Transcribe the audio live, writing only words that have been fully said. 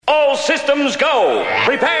systems go.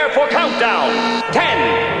 Prepare for countdown.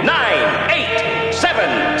 10, 9, 8,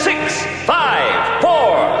 7, 6, 5,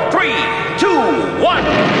 4, 3, 2, 1.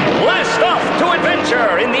 Blast off to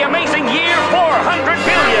adventure in the amazing year 400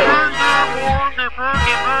 billion.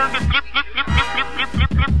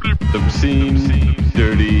 Obscene,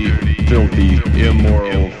 dirty, filthy,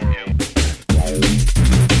 immoral.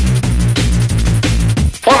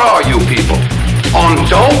 What are you people? On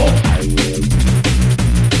dope?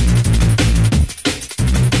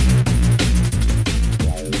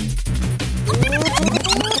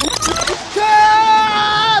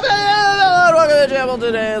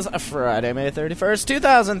 Today is Friday, May 31st,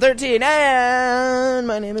 2013, and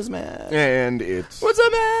my name is Matt. And it's... What's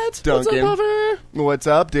up, Matt? Duncan. What's up, Puffer? What's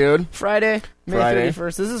up, dude? May Friday.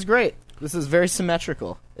 31st. This is great. This is very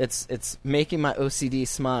symmetrical. It's making my OCD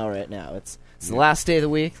smile right now. It's the last day of the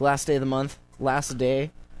week, last day of the month, last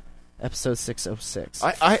day, episode 606.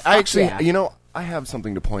 I actually, yeah. I have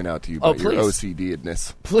something to point out to you about your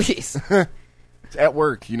OCD-edness. Please. At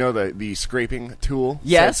work, the scraping tool?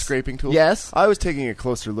 Yes. Said scraping tool? Yes. I was taking a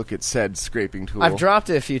closer look at said scraping tool. I've dropped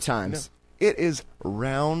it a few times. No, it is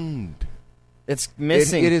round. It's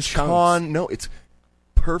missing It is chunks. No, it's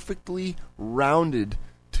perfectly rounded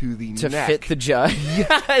to the to neck. fit the jug.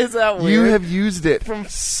 Yeah, is that weird? You have used it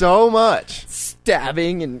so much.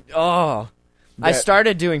 Stabbing and I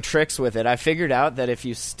started doing tricks with it. I figured out that if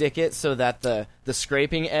you stick it so that the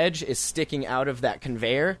scraping edge is sticking out of that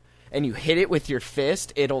conveyor and you hit it with your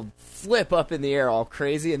fist, it'll flip up in the air all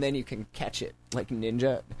crazy and then you can catch it like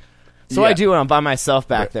ninja. So I do when I'm by myself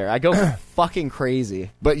back there. I go fucking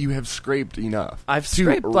crazy. But you have scraped enough. I've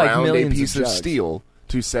scraped like millions a piece of of jugs. steel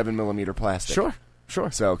to 7mm plastic. Sure.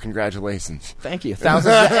 So congratulations. Thank you.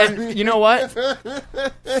 Thousands. And you know what?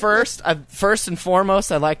 First and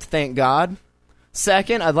foremost, I'd like to thank God.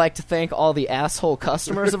 Second, I'd like to thank all the asshole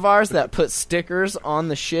customers of ours that put stickers on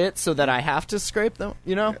the shit so that I have to scrape them,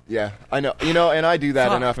 Yeah, I know. And I do that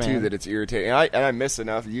Fuck, enough, man. too, that it's irritating. And I miss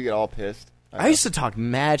enough. You get all pissed. I used to talk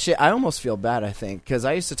mad shit. I almost feel bad, I think, because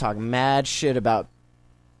I used to talk mad shit about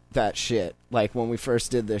that shit, like when we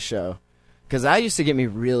first did this show. Because that used to get me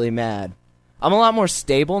really mad. I'm a lot more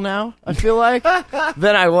stable now, I feel like,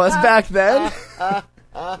 than I was back then.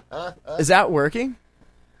 Is that working?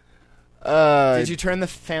 Did you turn the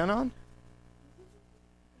fan on?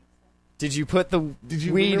 Did you put the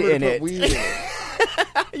weed in it?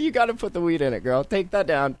 You got to put the weed in it, girl. Take that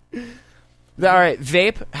down. All right,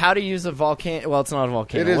 vape. How to use a volcano? Well, it's not a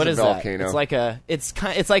volcano. It is what a is volcano. That?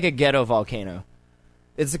 It's like a ghetto volcano.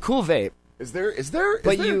 It's a cool vape. Is there?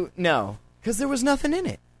 But no, because there was nothing in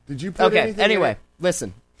it. Did you put anything anyway, in it?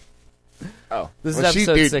 Listen. Oh. This is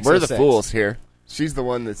episode 606. We're the fools here. She's the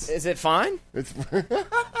one that's... Is it fine? It's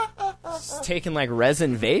taking like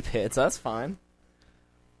resin vape hits. That's fine.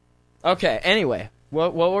 Okay. Anyway,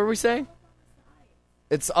 what were we saying?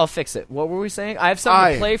 I'll fix it. What were we saying? I have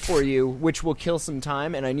something to play for you, which will kill some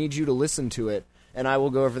time, and I need you to listen to it. And I will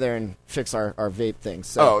go over there and fix our vape thing.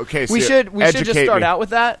 So okay. So we should just start out with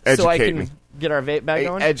that, so I can get our vape back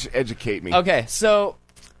going. Educate me. Okay. So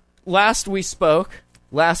last we spoke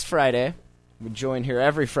last Friday. We join here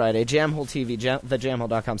every Friday. Jamhole TV,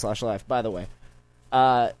 thejamhole.com/live. By the way,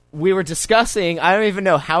 we were discussing. I don't even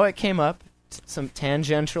know how it came up. Some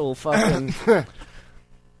tangential fucking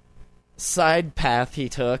side path he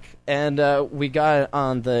took, and we got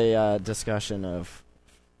on the discussion of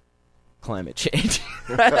climate change.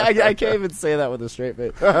 I can't even say that with a straight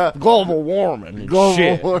face. Global warming and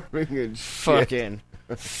shit. Warming and shit. Fucking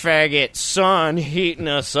faggot sun heating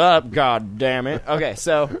us up, god damn it. Okay,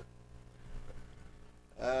 so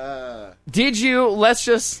did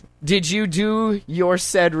you do your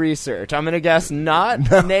said research? I'm gonna guess not.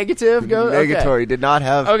 Negative. Go negatory. Did not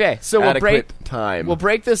have. Okay, so adequate time. We'll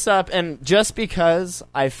break this up, and just because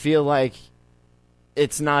I feel like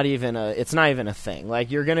it's not even a thing.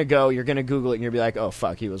 Like you're gonna Google it, and you'll be like, oh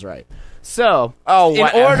fuck, he was right. So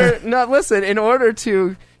in order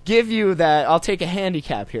to give you that, I'll take a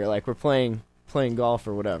handicap here, like we're playing golf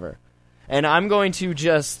or whatever, and I'm going to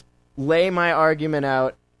just lay my argument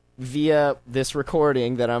out via this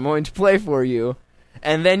recording that I'm going to play for you,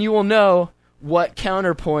 and then you will know what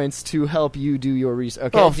counterpoints to help you do your research.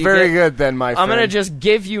 Okay, oh, very good then, my friend. I'm going to just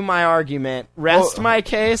give you my argument, rest my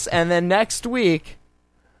case, and then next week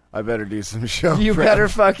I better do some show you prep. better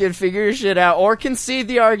fucking figure your shit out, or concede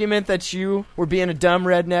the argument that you were being a dumb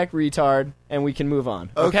redneck retard, and we can move on.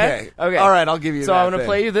 Okay. All right, I'll give you so that. I'm going to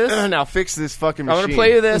play you this. Now fix this fucking machine. I'm going to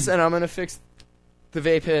play you this, and I'm going to fix the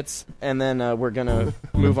vape hits, and then we're going to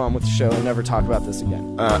move on with the show and never talk about this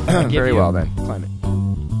again. Very well, then. Climate.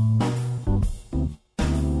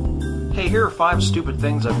 Hey, here are 5 stupid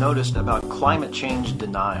things I've noticed about climate change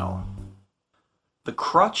denial. The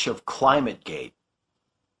crutch of ClimateGate.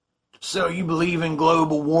 So you believe in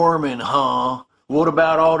global warming, huh? What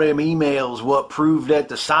about all them emails what proved that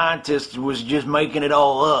the scientists was just making it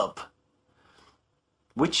all up?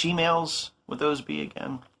 Which emails would those be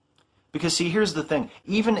again? Because see, here's the thing.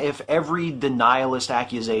 Even if every denialist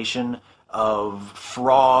accusation of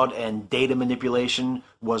fraud and data manipulation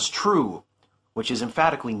was true, which is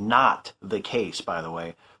emphatically not the case, by the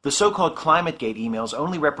way, the so-called ClimateGate emails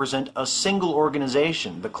only represent a single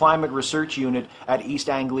organization, the Climate Research Unit at East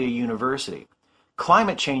Anglia University.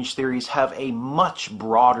 Climate change theories have a much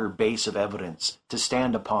broader base of evidence to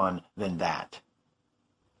stand upon than that.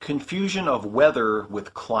 Confusion of weather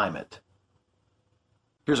with climate.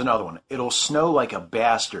 Here's another one. It'll snow like a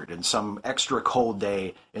bastard in some extra cold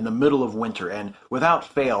day in the middle of winter, and without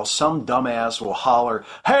fail, some dumbass will holler,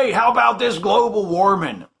 "Hey, how about this global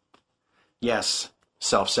warming?" Yes,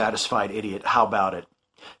 self-satisfied idiot, how about it?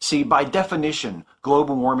 See, by definition,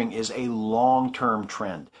 global warming is a long-term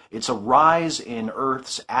trend. It's a rise in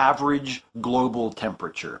Earth's average global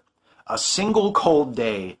temperature. A single cold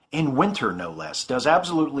day, in winter no less, does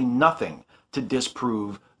absolutely nothing to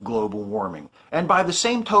disprove global warming. And by the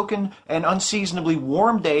same token, an unseasonably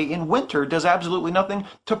warm day in winter does absolutely nothing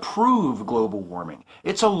to prove global warming.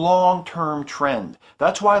 It's a long-term trend.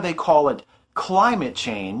 That's why they call it climate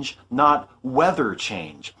change, not weather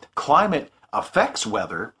change. Climate affects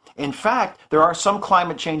weather. In fact, there are some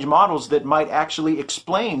climate change models that might actually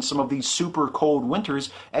explain some of these super cold winters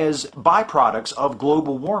as byproducts of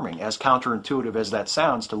global warming, as counterintuitive as that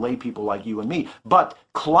sounds to lay people like you and me. But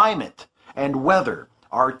climate and weather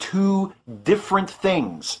are two different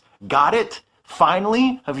things. Got it?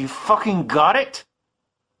 Finally? Have you fucking got it?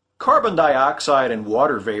 Carbon dioxide and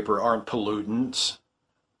water vapor aren't pollutants.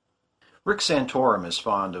 Rick Santorum is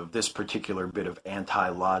fond of this particular bit of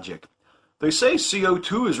anti-logic. They say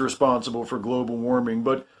CO2 is responsible for global warming,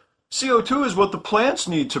 but CO2 is what the plants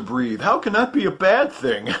need to breathe. How can that be a bad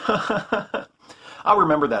thing? I'll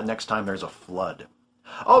remember that next time there's a flood.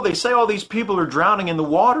 Oh, they say all these people are drowning in the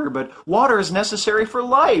water, but water is necessary for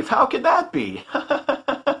life. How could that be?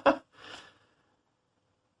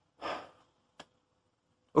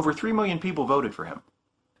 Over 3 million people voted for him.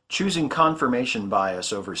 Choosing confirmation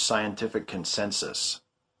bias over scientific consensus.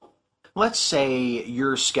 Let's say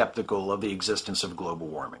you're skeptical of the existence of global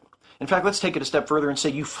warming. In fact, let's take it a step further and say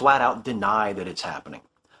you flat out deny that it's happening.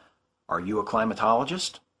 Are you a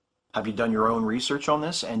climatologist? Have you done your own research on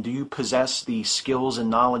this? And do you possess the skills and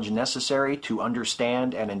knowledge necessary to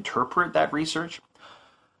understand and interpret that research?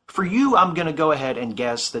 For you, I'm going to go ahead and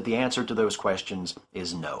guess that the answer to those questions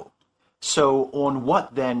is no. So on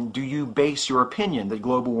what then do you base your opinion that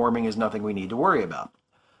global warming is nothing we need to worry about?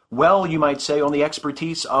 Well, you might say on the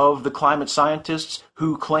expertise of the climate scientists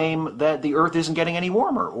who claim that the Earth isn't getting any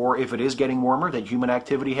warmer, or if it is getting warmer, that human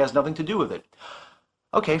activity has nothing to do with it.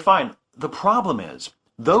 Okay, fine. The problem is,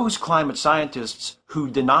 those climate scientists who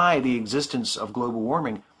deny the existence of global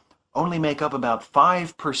warming only make up about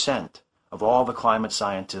 5% of all the climate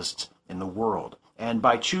scientists in the world. And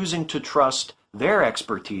by choosing to trust their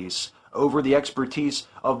expertise over the expertise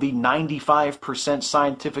of the 95%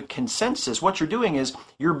 scientific consensus, what you're doing is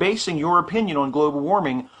you're basing your opinion on global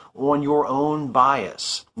warming on your own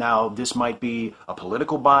bias. Now, this might be a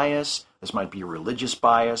political bias, this might be a religious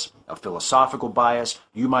bias, a philosophical bias.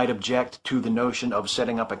 You might object to the notion of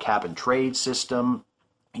setting up a cap and trade system.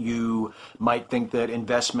 You might think that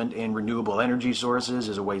investment in renewable energy sources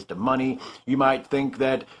is a waste of money. You might think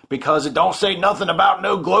that because it don't say nothing about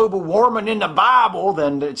no global warming in the Bible,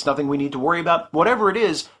 then it's nothing we need to worry about. Whatever it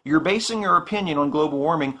is, you're basing your opinion on global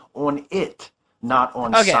warming on it, not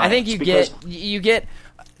on science. Okay, I think you get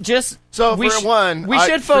just so we for one, we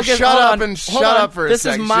should focus. Shut on, up and hold shut on. up for a this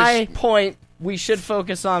second. This is my point. We should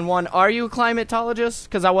focus on one. Are you a climatologist?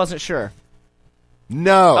 Because I wasn't sure.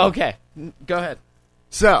 No. Okay, go ahead.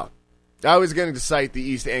 So, I was going to cite the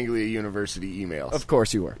East Anglia University emails. Of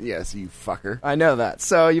course you were. Yes, you fucker. I know that.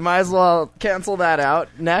 So you might as well cancel that out.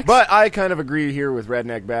 Next. But I kind of agree here with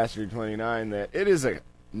Redneck Bastard 29 that it is a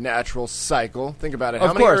natural cycle. Think about it.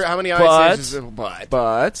 Of course. How many ice ages?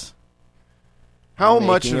 But how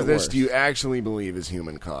much of this worse. do you actually believe is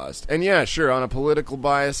human caused? And yeah, sure, on a political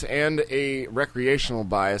bias and a recreational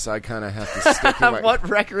bias, I kind of have to stick to my... What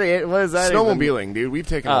is that? Snowmobiling, dude. We've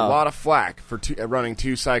taken a lot of flack for running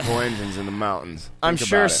 2-cycle engines in the mountains. I'm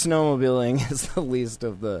sure snowmobiling is the least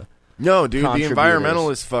of the... No, dude, the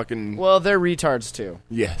environmentalists fucking... Well, they're retards too.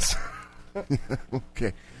 Yes.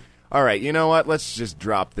 Okay. All right, you know what? Let's just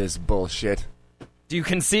drop this bullshit. Do you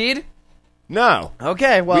concede? No.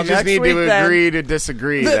 Okay, well, we just next need week, to then, agree to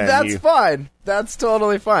disagree. Then that's fine. That's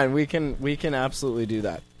totally fine. We can absolutely do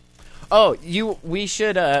that. Oh, we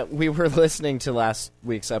should. We were listening to last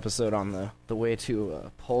week's episode on the way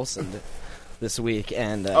to Polson this week,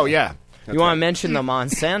 and oh yeah, you want to mention the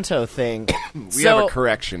Monsanto thing? We have a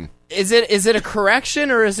correction. Is it a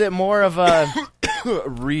correction or is it more of a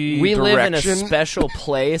redirection? We live in a special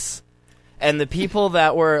place. And the people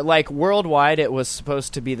that were, like, worldwide, it was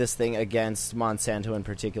supposed to be this thing against Monsanto in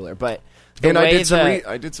particular. But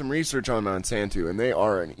I did some research on Monsanto, and they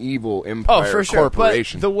are an evil empire for sure.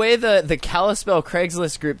 corporation. But the way the Kalispell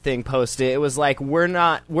Craigslist group thing posted, it was like,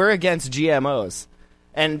 we're against GMOs.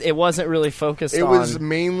 And it wasn't really focused on... It was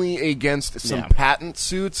mainly against some patent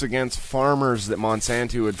suits against farmers that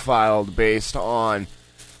Monsanto had filed based on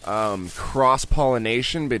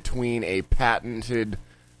cross-pollination between a patented...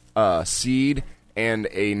 seed and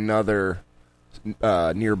another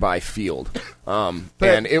nearby field, and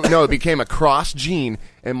it became a cross gene.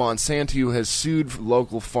 And Monsanto has sued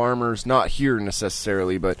local farmers, not here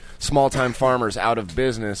necessarily, but small-time farmers out of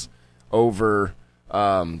business over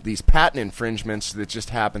these patent infringements that just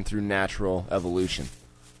happen through natural evolution.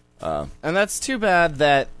 And that's too bad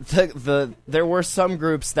that there were some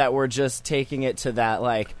groups that were just taking it to that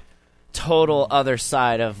like. Total other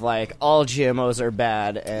side of like all GMOs are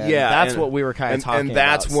bad, and that's what we were kind of talking about. And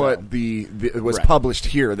that's what was published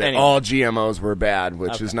here, that all GMOs were bad,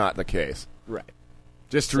 which is not the case. Right.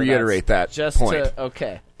 Just to reiterate that point.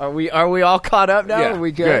 Okay. Are we all caught up now? Yeah, are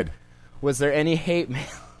we good? Was there any hate mail?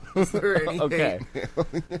 Was there any okay. hate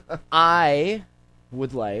mail? I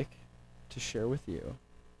would like to share with you.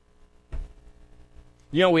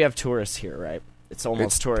 You know we have tourists here, right? It's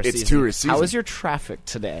almost tourist season. It's tourist season. How was your traffic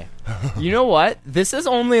today? You know what? This is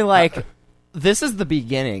only like... this is the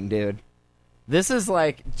beginning, dude. This is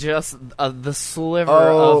like just the sliver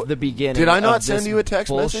of the beginning. Did I not send you a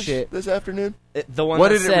text message this afternoon? The one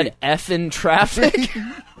that said effing traffic?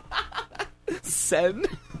 Send?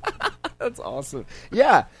 That's awesome.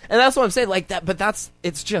 Yeah, and that's what I'm saying. Like that, but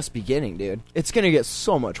it's just beginning, dude. It's going to get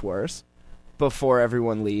so much worse before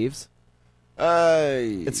everyone leaves.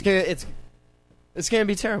 It's gonna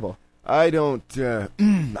be terrible. I don't.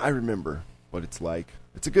 I remember what it's like.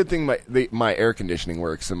 It's a good thing my air conditioning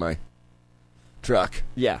works in my truck.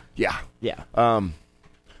 Yeah.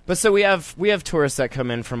 But so we have tourists that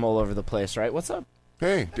come in from all over the place, right? What's up?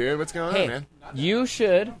 Hey, dude, what's going on, man? You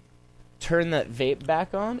should turn that vape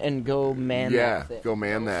back on and go man that thing. Go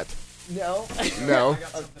man that. No. No.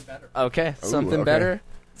 Okay, something better.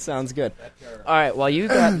 Sounds good. All right, while you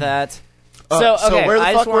got that. So where the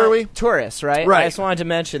fuck were we? Tourists, right? Right. I just wanted to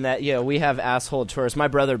mention that, we have asshole tourists. My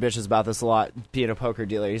brother bitches about this a lot, being a poker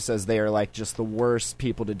dealer. He says they are, like, just the worst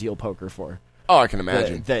people to deal poker for. Oh, I can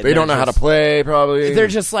imagine. They don't know how to play, probably. They're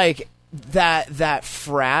just, like, that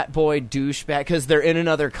frat boy douchebag, because they're in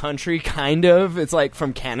another country, kind of. It's, like,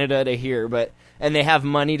 from Canada to here, and they have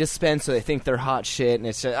money to spend, so they think they're hot shit, and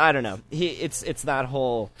it's just, I don't know. It's that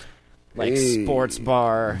whole... Like sports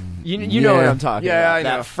bar, you know what I'm talking about? Yeah, I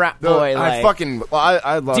know. That frat boy,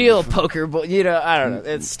 I love deal poker, but I don't know.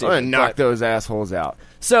 It's stupid. I'm gonna knock those assholes out.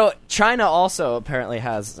 So China also apparently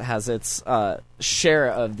has its share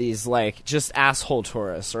of these like just asshole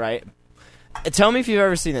tourists, right? Tell me if you've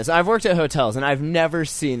ever seen this. I've worked at hotels and I've never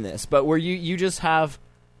seen this, but where you just have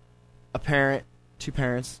a parent, two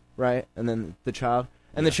parents, right, and then the child,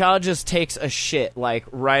 and the child just takes a shit like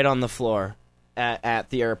right on the floor. At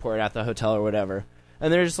the airport, at the hotel, or whatever,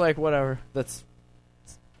 and they're just like, whatever, that's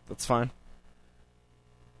fine.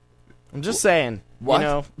 I'm just saying,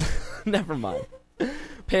 what? Never mind.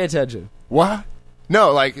 Pay attention. What?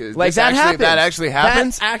 No, like that happens. That actually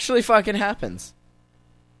happens. That actually fucking happens.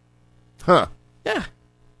 Huh? Yeah.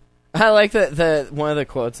 I like the one of the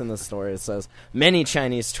quotes in the story. It says, "Many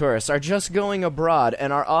Chinese tourists are just going abroad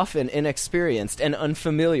and are often inexperienced and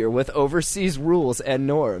unfamiliar with overseas rules and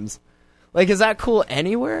norms." Like, is that cool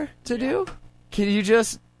anywhere to do? Can you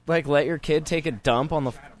just, like, let your kid take a dump on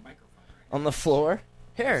the floor?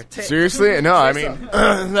 Here, seriously? No, I mean,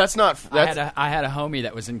 that's not... I had a homie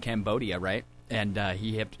that was in Cambodia, right? And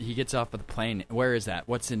he gets off of the plane. Where is that?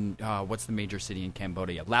 What's the major city in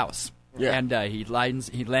Cambodia? Laos. Yeah. And he lands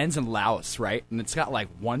in Laos, right? And it's got, like,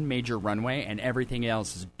 one major runway, and everything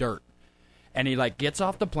else is dirt. And he, like, gets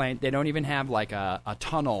off the plane. They don't even have, like, a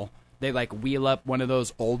tunnel. They, like, wheel up one of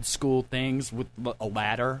those old-school things with a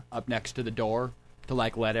ladder up next to the door to,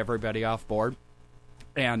 like, let everybody off board.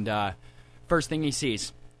 And first thing he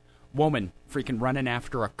sees, woman freaking running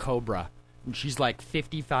after a cobra. And she's, like,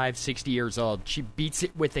 55, 60 years old. She beats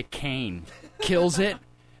it with a cane, kills it,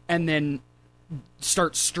 and then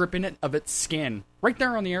starts stripping it of its skin right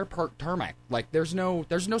there on the airport tarmac. Like, there's no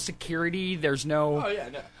security. There's no. Oh yeah,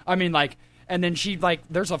 no. I mean, like, and then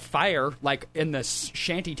there's a fire like in this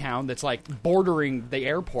shanty town that's like bordering the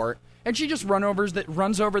airport, and she just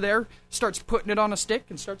runs over there, starts putting it on a stick,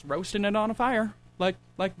 and starts roasting it on a fire, like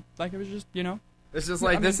it was just, you know. It's just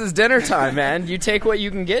like, this is dinner time, man. You take what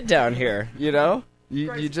you can get down here, you know?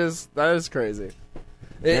 You just, that is crazy.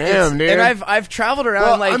 Damn, dude. And I've traveled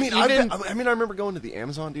around, like, I remember going to the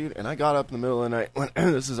Amazon, dude, and I got up in the middle of the night when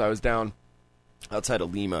I was down outside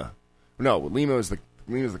of Lima. No, Lima was the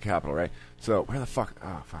capital, right? So where the fuck?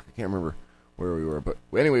 Oh fuck, I can't remember where we were. But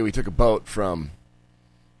anyway, we took a boat from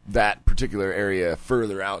that particular area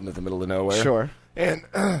further out into the middle of nowhere. Sure. And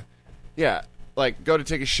yeah, like go to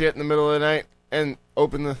take a shit in the middle of the night and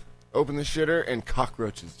open the shitter, and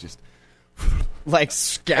cockroaches just like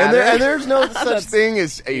scatter. And there's no such thing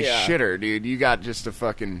as a shitter, dude. You got just a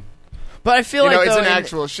fucking. But I feel like it's an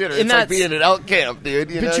actual shitter. It's like being at elk camp,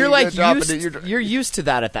 dude. But you're like you're used to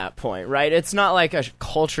that at that point, right? It's not like a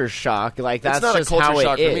culture shock. Like that's just how it is. It's not a culture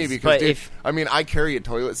shock for me because, dude, I carry a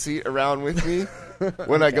toilet seat around with me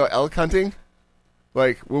when I go elk hunting.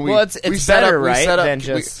 Like when we set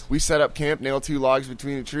up camp, nail 2 logs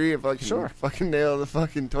between a tree, and fucking nail the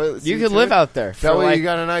fucking toilet seat. You could live out there. That way you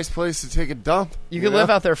got a nice place to take a dump. You could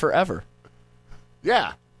live out there forever.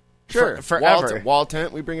 Yeah. Sure. Forever. Wall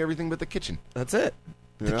tent, we bring everything but the kitchen. That's it.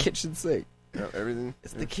 The kitchen sink. Yeah, everything.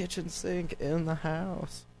 It's the kitchen sink in the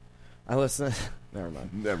house. I listen. Never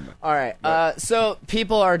mind. All right. No. So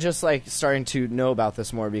people are just like starting to know about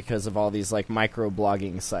this more because of all these like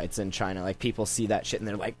micro-blogging sites in China. Like people see that shit and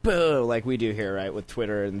they're like, boo, like we do here, right, with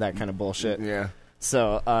Twitter and that kind of bullshit. Yeah.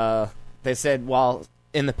 So they said, while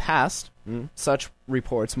in the past, such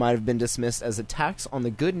reports might have been dismissed as attacks on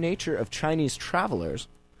the good nature of Chinese travelers,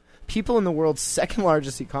 people in the world's second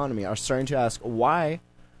largest economy are starting to ask why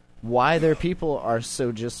their people are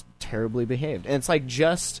so just terribly behaved. And it's like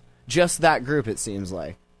just that group, it seems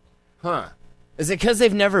like. Huh. Is it because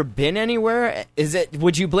they've never been anywhere?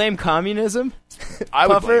 Would you blame communism? I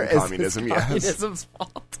would Puffer, blame communism, yes. Communism's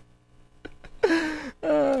fault.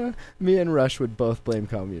 Me and Rush would both blame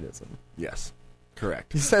communism. Yes.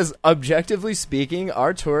 Correct. He says, objectively speaking,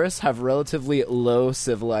 our tourists have relatively low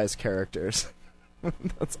civilized characters.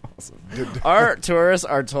 That's awesome. Our tourists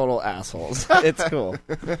are total assholes. It's cool.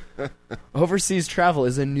 Overseas travel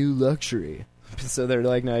is a new luxury. So they're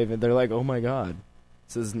like, they're like, oh my god,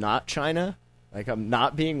 this is not China. Like, I'm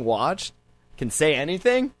not being watched. Can say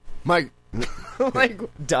anything. Like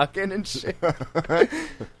ducking and shit.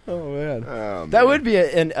 Oh man, that would be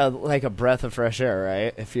like a breath of fresh air,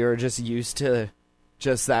 right? If you're just used to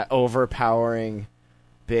just that overpowering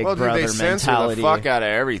big brother they mentality. Censor the fuck out of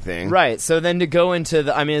everything, right? So then to go into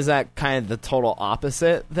is that kind of the total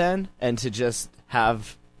opposite then, and to just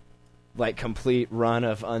have like complete run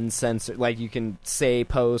of uncensored, like you can say,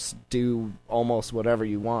 post, do almost whatever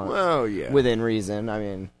you want. Well, yeah, within reason. I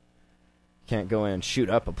mean, you can't go in and shoot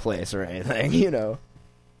up a place or anything, you know.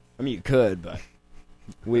 I mean, you could, but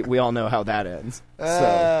we all know how that ends.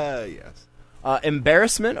 Yes.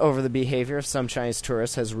 Embarrassment over the behavior of some Chinese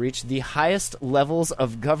tourists has reached the highest levels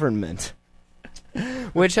of government,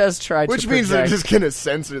 which has tried to Which means they're just going to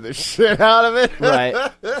censor the shit out of it.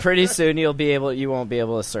 Right. Pretty soon you won't be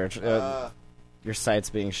able to search. Your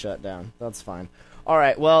site's being shut down. That's fine. All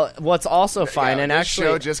right. Well, what's also fine, and this actually,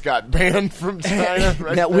 show just got banned from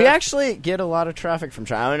China. Now, we actually get a lot of traffic from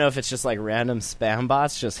China. I don't know if it's just like random spam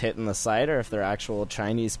bots just hitting the site, or if they're actual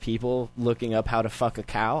Chinese people looking up how to fuck a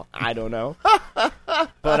cow. I don't know.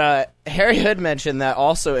 But Harry Hood mentioned that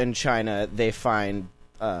also in China they find.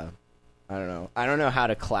 I don't know how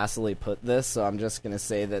to classily put this, so I'm just gonna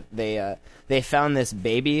say that they found this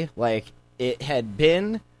baby, like it had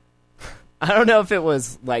been. I don't know if it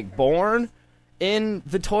was like born in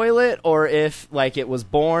the toilet or if like it was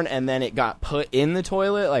born and then it got put in the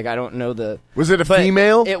toilet. Like I don't know the. Was it a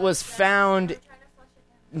female? It was found.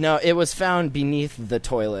 No, it was found beneath the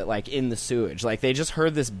toilet, like in the sewage. Like they just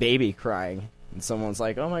heard this baby crying, and someone's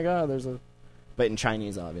like, "Oh my god, there's a," but in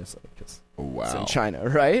Chinese, obviously, because it's in China,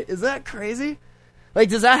 right? Is that crazy? Like,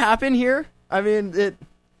 does that happen here? I mean, it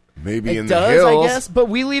maybe in does, the hills, I guess. But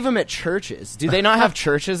we leave them at churches. Do they not have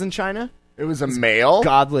churches in China? It was a male.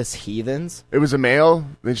 Godless heathens. It was a male.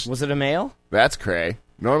 Was it a male? That's cray.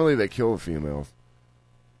 Normally they kill the females.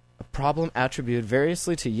 A problem attributed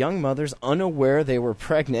variously to young mothers unaware they were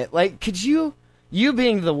pregnant. Like, could you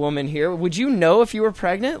being the woman here, would you know if you were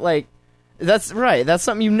pregnant? Like, that's right. That's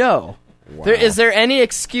something you know. Wow. Is there any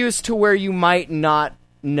excuse to where you might not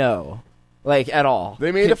know? Like, at all.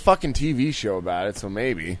 They made a fucking TV show about it, so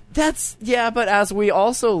maybe. But as we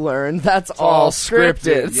also learned, that's all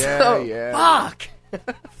scripted. Yeah, so, yeah. Fuck!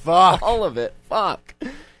 Fuck. All of it. Fuck.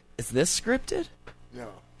 Is this scripted? No.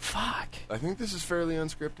 Fuck. I think this is fairly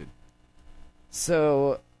unscripted.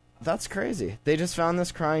 So that's crazy. They just found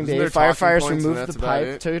this crying Isn't baby. there talking Firefighters points and removed that's the about pipe,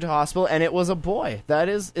 it? took it to hospital, and it was a boy.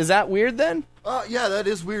 Is that weird then? Yeah, that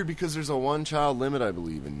is weird because there's a one-child limit, I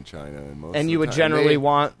believe, in China. And you would generally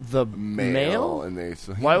want the male? And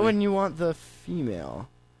Why wouldn't you want the female?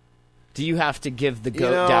 Do you have to give the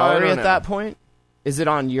goat I dowry don't at know. that point? Is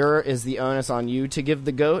the onus on you to give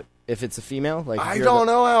the goat if it's a female? Like I don't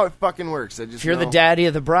know how it fucking works. I just If you're the know. daddy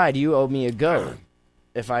of the bride, you owe me a goat.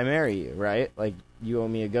 If I marry you, right? Like you owe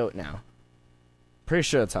me a goat now. Pretty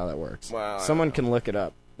sure that's how that works. Wow, I Someone don't can look it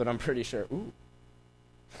up, but I'm pretty sure. Ooh.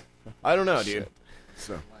 I don't know, dude.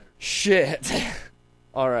 So, Shit.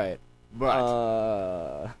 All right.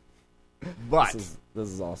 but This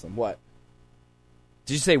is awesome. What?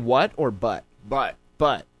 Did you say what or but? but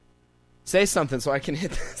But. Say something so I can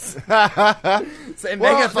hit this. Say, make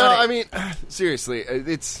well, it funny. no, I mean, seriously, I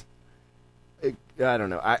don't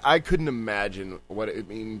know. I couldn't imagine what it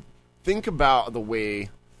mean. Think about the way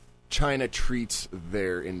China treats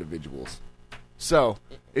their individuals. So,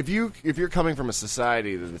 if you're coming from a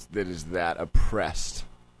society that is that oppressed,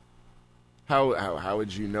 how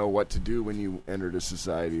would you know what to do when you entered a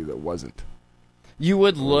society that wasn't? You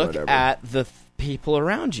would look whatever. at the people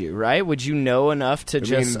around you, right? Would you know enough to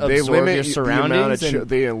just they absorb limit your surroundings?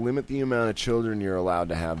 they limit the amount of children you're allowed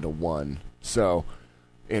to have to one. So,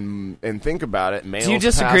 and think about it. Males do you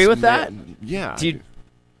disagree past with that? Yeah.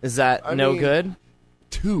 Is that I no mean, good?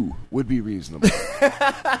 2 would be reasonable.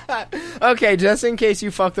 Okay, just in case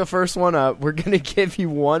you fuck the first one up, we're going to give you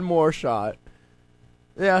one more shot.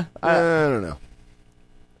 Yeah. I don't know.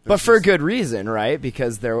 But for good reason, right?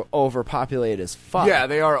 Because they're overpopulated as fuck. Yeah,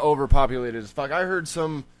 they are overpopulated as fuck. I heard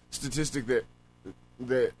some statistic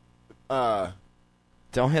that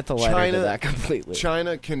Don't hit the letter China, to that completely.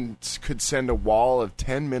 China could send a wall of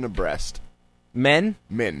 10 men abreast. Men?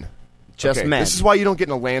 Men. Just Okay, men. This is why you don't get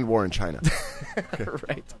in a land war in China.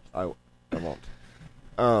 Right. I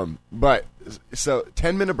won't. But so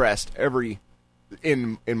 10 men abreast every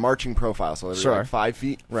in marching profile, so every Sure. like 5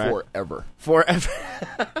 feet Right. forever. Forever.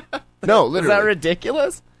 No, Is literally. that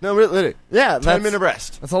ridiculous? No, literally. Yeah. 10 men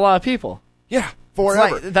abreast. That's a lot of people. Yeah, It's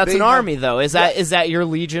forever. like- that's They an have- army, though. Is that your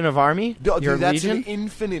legion of army? No, your dude, that's legion? an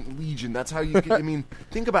infinite legion. That's how you get. I mean,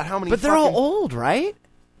 think about how many. But they're all fucking- old, right?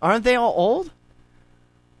 Aren't they all old?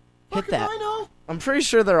 Hit Fucking that. I know. I'm pretty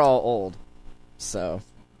sure they're all old. So,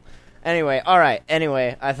 anyway, all right.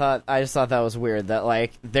 Anyway, I just thought that was weird that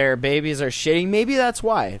like their babies are shitting. Maybe that's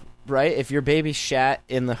why, right? If your baby shat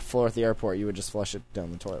in the floor at the airport, you would just flush it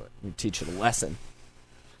down the toilet. You'd teach it a lesson.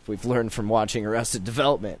 We've learned from watching Arrested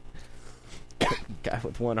Development. Guy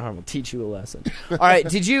with one arm will teach you a lesson. All right,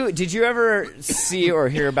 did you ever see or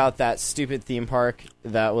hear about that stupid theme park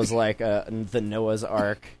that was like the Noah's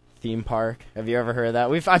Ark theme park? Have you ever heard of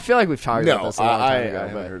that? I feel like we've talked about No, this a long time I ago.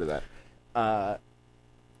 haven't but, heard of that.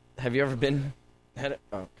 have you ever been?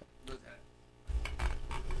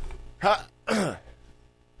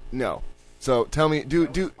 No. So tell me,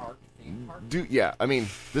 do yeah. I mean,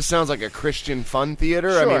 this sounds like a Christian fun theater.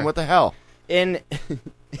 I Sure. mean, what the hell? In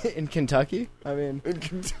Kentucky? I mean, In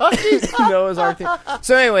Kentucky? Noah's Ark thing.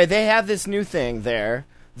 So anyway, they have this new thing there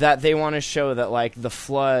that they want to show that like the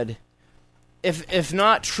flood, if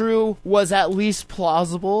not true, was at least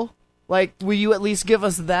plausible. Like, will you at least give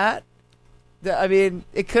us that? I mean,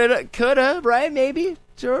 it coulda, right? Maybe,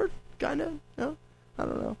 sure, kind of. No, I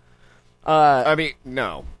don't know. I mean,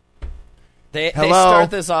 no. They Hello?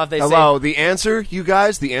 start this off. They Hello. The answer you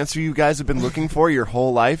guys have been looking for your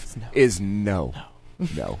whole life is no.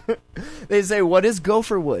 No. They say, "What is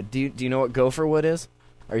gopher wood? Do you know what gopher wood is?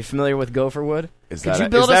 Are you familiar with gopher wood? Could you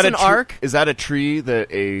build us an ark Is that a tree that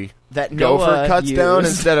that gopher Noah cuts down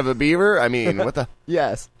used? instead of a beaver? I mean, what the?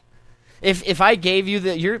 Yes. If I gave you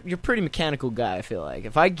you're a pretty mechanical guy, I feel like.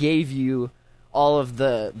 If I gave you all of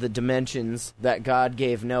the dimensions that God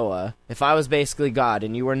gave Noah, if I was basically God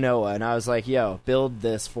and you were Noah, and I was like, yo, build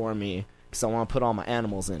this for me because I want to put all my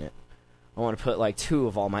animals in it. I want to put like 2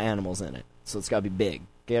 of all my animals in it. So it's got to be big.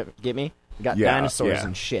 Get me? I got Yeah, dinosaurs yeah.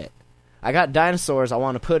 and shit. I got dinosaurs I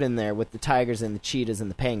want to put in there with the tigers and the cheetahs and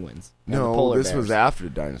the penguins. And the No, polar this was bears. after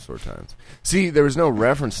dinosaur times. See, there was no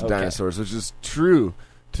reference to Okay. dinosaurs, which is true.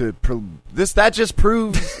 That just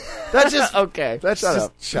proves. That just Okay, That's shut just,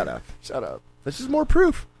 up. Shut up. Shut up. That's just more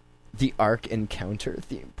proof. The Ark Encounter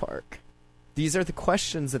theme park. These are the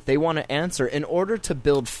questions that they want to answer in order to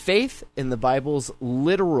build faith in the Bible's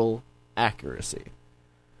literal accuracy.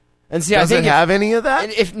 And see, Does I it think have any of that?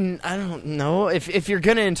 if I don't know if you're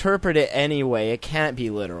going to interpret it anyway, it can't be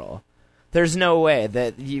literal. There's no way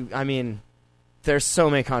that you. I mean, there's so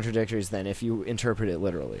many contradictories then if you interpret it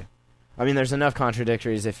literally. I mean, there's enough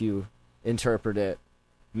contradictories if you interpret it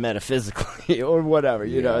metaphysically or whatever,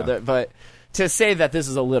 you know. But to say that this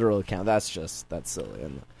is a literal account, that's silly.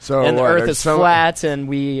 And the Earth is flat and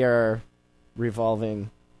we are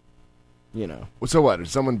revolving, you know. So what?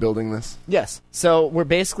 Is someone building this? Yes. So we're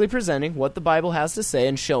basically presenting what the Bible has to say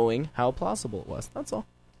and showing how plausible it was. That's all.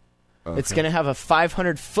 Okay. It's going to have a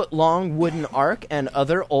 500-foot-long wooden ark and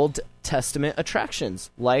other Old Testament attractions,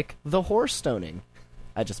 like the horse stoning.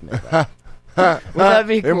 I just made that. Would that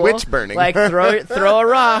be cool? And witch burning. Like, throw a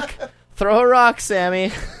rock. Throw a rock,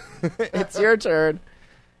 Sammy. It's your turn.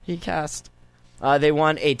 He cast. They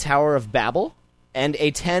want a Tower of Babel and a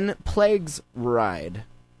 10 Plagues ride.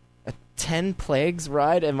 A 10 Plagues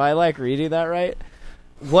ride? Am I, like, reading that right?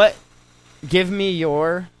 What? Give me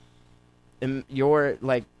your,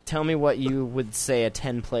 like, tell me what you would say a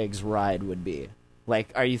 10 Plagues ride would be.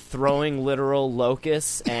 Like, are you throwing literal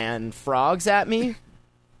locusts and frogs at me?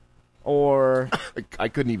 Or I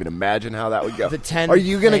couldn't even imagine how that would go. The 10 Are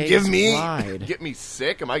you going to give me ride. Get me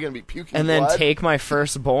sick? Am I going to be puking and blood? then take my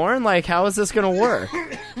firstborn? Like, how is this going to work?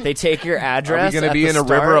 They take your address. Are we going to be in a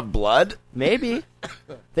river of blood? Maybe.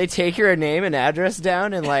 They take your name and address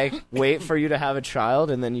down and like wait for you to have a child,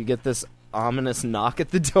 and then you get this ominous knock at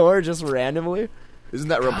the door just randomly. Isn't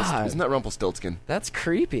that Rumpelstiltskin? That's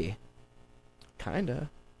creepy. Kinda.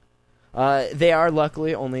 They are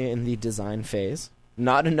luckily only in the design phase.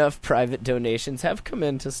 Not enough private donations have come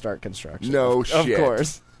in to start construction. No shit. Of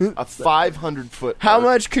course. A 500-foot How ark.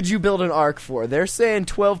 much could you build an ark for? They're saying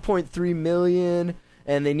 $12.3 million,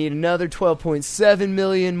 and they need another $12.7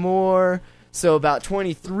 million more. So about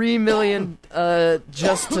 $23 million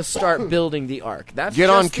just to start building the ark. That's Get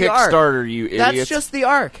just on the Kickstarter, ark. you idiots. That's just the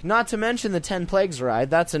ark. Not to mention the 10 Plagues ride.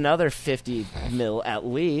 That's another $50 million at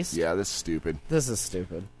least. Yeah, this is stupid. This is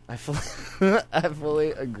stupid. I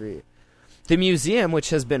fully agree. The museum, which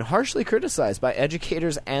has been harshly criticized by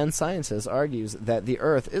educators and scientists, argues that the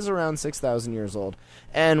Earth is around 6,000 years old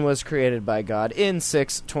and was created by God in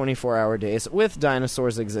 6 24-hour days, with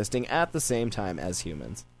dinosaurs existing at the same time as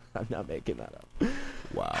humans. I'm not making that up.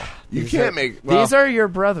 Wow. These are your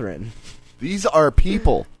brethren. These are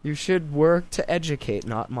people. You should work to educate,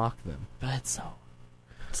 not mock them. But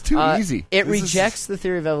it's too easy. It rejects the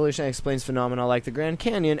theory of evolution and explains phenomena like the Grand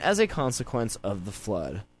Canyon as a consequence of the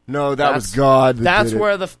flood. No, that was God. That's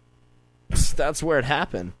where it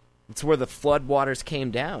happened. It's where the flood waters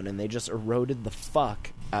came down, and they just eroded the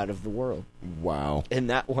fuck out of the world. Wow. In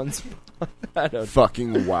that one spot. I don't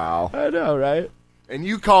fucking wow. I know, right? And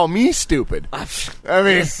you call me stupid. I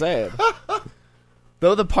mean, just saying.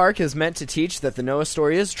 Though the park is meant to teach that the Noah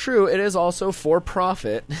story is true, it is also for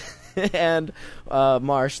profit. And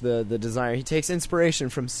Marsh, the designer, he takes inspiration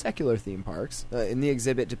from secular theme parks. In the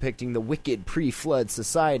exhibit depicting the wicked pre-flood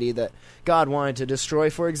society that God wanted to destroy,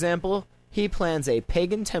 for example, he plans a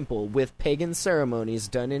pagan temple with pagan ceremonies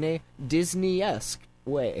done in a Disney-esque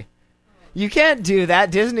way. You can't do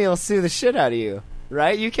that. Disney will sue the shit out of you,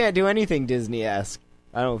 right? You can't do anything Disney-esque,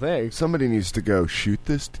 I don't think. Somebody needs to go shoot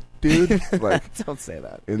this dude. Like, don't say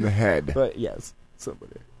that. In the head. But yes,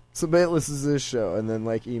 somebody listens to this show and then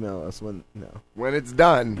like email us when it's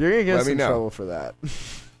done. You're gonna get us in trouble for that.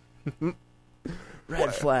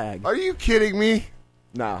 Red flag. Are you kidding me?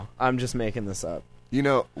 No, I'm just making this up. You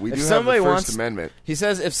know, we do have the First Amendment. He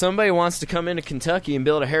says if somebody wants to come into Kentucky and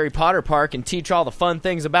build a Harry Potter park and teach all the fun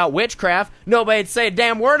things about witchcraft, nobody'd say a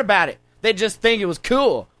damn word about it. They'd just think it was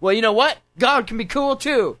cool. Well, you know what? God can be cool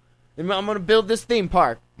too. And I'm going to build this theme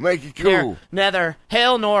park. Make it cool. Neither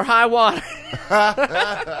hell nor high water.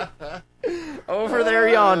 Over there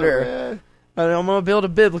yonder. And I'm going to build a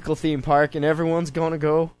biblical theme park, and everyone's going to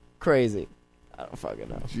go crazy. I don't fucking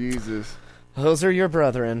know. Jesus. Those are your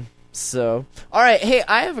brethren. So, all right. Hey,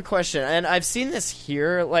 I have a question, and I've seen this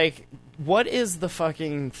here. Like, what is the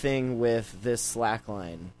fucking thing with this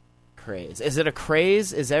slackline craze? Is it a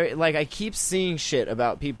craze? Is there, like, I keep seeing shit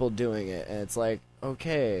about people doing it, and it's like,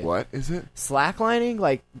 okay. What is it? Slacklining?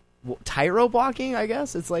 Like, tightrope walking, I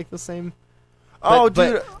guess? It's like the same. Dude.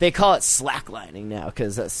 But they call it slacklining now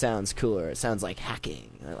because that sounds cooler. It sounds like hacking.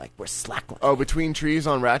 They're like, we're slacklining. Oh, between trees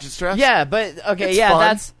on ratchet straps? Yeah, but, okay, it's yeah, fun.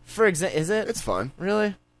 that's, for example, is it? It's fun.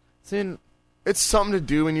 Really? It's something to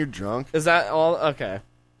do when you're drunk. Is that all? Okay.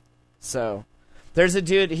 So, there's a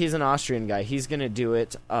dude, he's an Austrian guy. He's going to do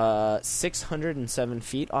it 607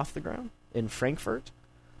 feet off the ground in Frankfurt.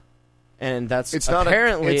 And that's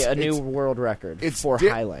apparently a new world record for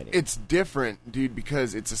highlighting. It's different, dude,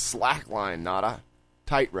 because it's a slack line, not a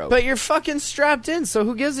tightrope. But you're fucking strapped in, so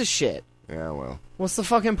who gives a shit? Yeah, well. What's the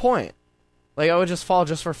fucking point? Like, I would just fall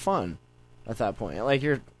just for fun at that point. Like,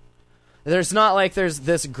 There's not like there's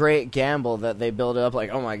this great gamble that they build up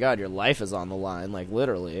like, oh my god, your life is on the line, like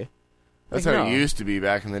literally. That's like, how no. it used to be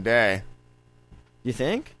back in the day. You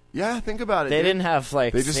think? Yeah, think about it. They dude. didn't have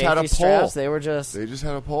like They just safety had a pole. straps. They were just. They just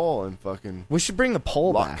had a pole and fucking. We should bring the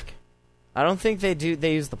pole luck. back. I don't think they do.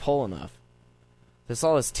 They use the pole enough. There's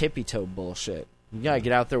all this tippy toe bullshit. You gotta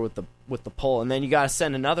get out there with the pole, and then you gotta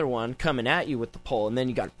send another one coming at you with the pole, and then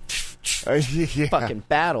you gotta Yeah. fucking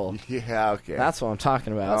battle. Yeah, okay. That's what I'm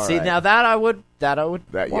talking about. All See, right. now that I would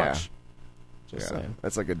watch. Yeah. Just saying.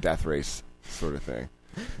 That's like a death race sort of thing.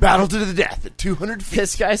 Battle to the death at 200 feet.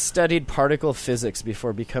 This guy studied particle physics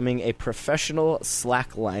before becoming a professional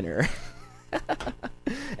slackliner.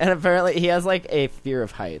 And apparently he has, like, a fear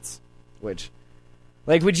of heights. Which,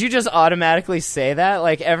 like, would you just automatically say that?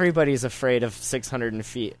 Like, everybody's afraid of 600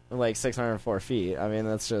 feet, like 604 feet. I mean,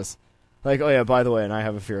 that's just, like, oh yeah, by the way, and I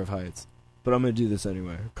have a fear of heights. But I'm going to do this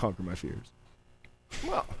anyway. Conquer my fears.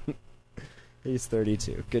 Well, he's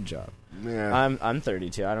 32. Good job. yeah. I'm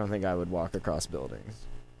 32. I don't think I would walk across buildings.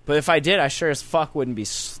 But if I did, I sure as fuck wouldn't be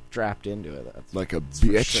strapped into it. That's Like a for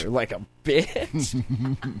bitch. sure. Like a bitch.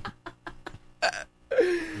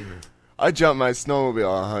 I jumped my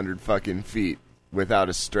snowmobile 100 fucking feet without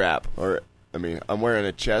a strap. Or, I mean, I'm wearing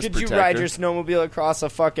a chest Did protector. you ride your snowmobile across a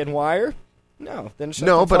fucking wire? No. Then shut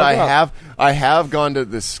No, the but fuck I up. have gone to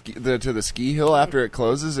the ski hill after it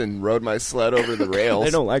closes and rode my sled over the rails.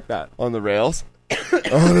 They don't like that. On the rails.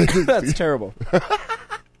 That's terrible.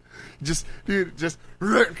 Just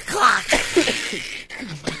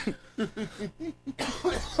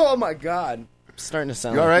Oh my god. I'm starting to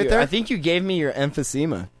sound You like all right you. there? I think you gave me your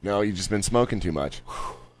emphysema. No, you've just been smoking too much.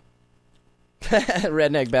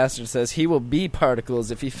 Redneck Bastard says he will be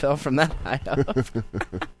particles if he fell from that high up.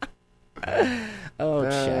 Oh,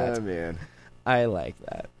 chat. Man. I like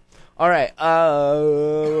that. All right.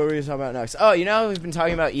 What were we talking about next? Oh, you know, we've been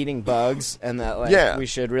talking about eating bugs and that, like, Yeah. we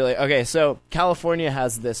should really. Okay, so California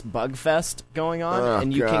has this bug fest going on, Oh,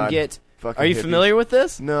 and you can God. get. Fucking Are you hippies. familiar with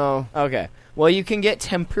this? No. Okay. Well, you can get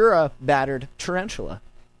tempura battered tarantula.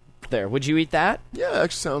 There. Would you eat that? Yeah,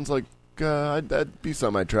 actually sounds like that'd be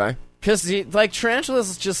something I'd try. Because like tarantulas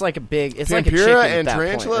is just like a big. It's like a Tempura chicken at and that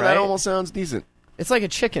tarantula, point, right? that almost sounds decent. It's like a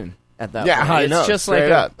chicken at that Yeah, point. I It's know, just straight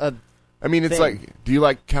like up. a. I mean, it's thing. like, do you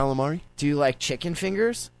like calamari? Do you like chicken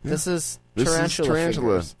fingers? Yeah. This is This tarantula, is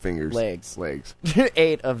tarantula fingers. Legs.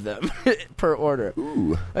 8 of them per order.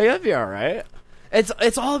 Ooh. Oh, that'd be all right.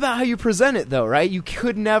 It's all about how you present it, though, right? You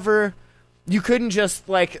couldn't just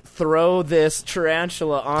like throw this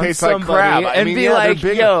tarantula on Tastes somebody like crab. and be they're like,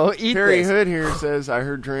 big. "Yo, eat Harry this." Hood here says, "I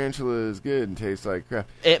heard tarantula is good and tastes like crab."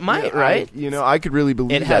 It might, Yeah, right? I could really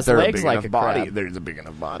believe It has that they're a legs big like enough a body. crab. There's a big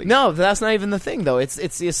enough body. No, that's not even the thing, though. It's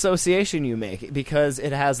the association you make because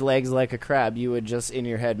it has legs like a crab. You would just in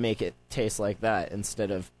your head make it taste like that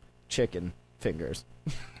instead of chicken fingers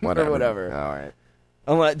whatever. or whatever.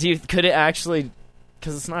 All right. Could it actually?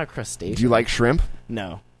 Because it's not a crustacean. Do you like shrimp?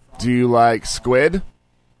 No. Do you like squid?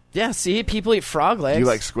 Yeah. See, people eat frog legs. Do you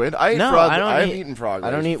like squid? I eat No, frog. I don't I've eat- eaten frog I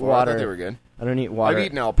legs don't eat before. I thought water. they were good. I don't eat water. I've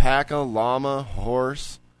eaten alpaca, llama,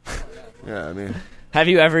 horse. Yeah, I mean, Have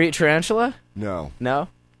you ever eaten tarantula? no. No.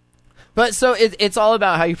 But so it's all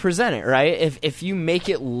about how you present it, right? If you make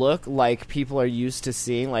it look like people are used to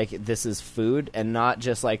seeing, like this is food, and not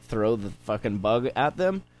just like throw the fucking bug at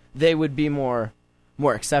them, they would be more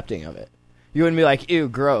accepting of it. You wouldn't be like, ew,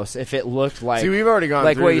 gross, if it looked like... See, we've already gone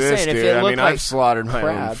like through what you're this, saying, dude. if it I looked mean, like I've slaughtered my own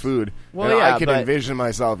crabs. food. Well, And yeah, I could but- envision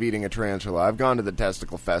myself eating a tarantula. I've gone to the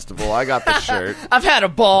testicle festival. I got the shirt. I've had a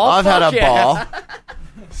ball. I've had Fuck a yeah. ball.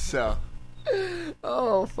 So,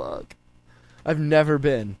 Oh, fuck. I've never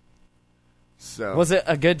been. so Was it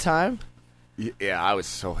a good time? Yeah, I was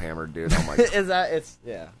so hammered, dude. Oh my god, Is that... It's...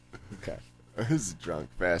 Yeah. Okay. it was a drunk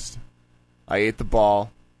fest. I ate the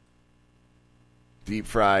ball, deep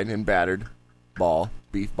fried and battered ball,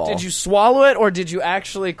 beef ball. Did you swallow it, or did you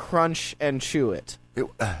actually crunch and chew it? It,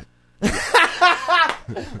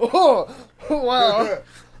 Oh, well,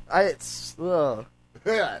 that's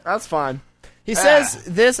fine. He says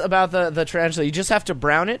this about the tarantula. You just have to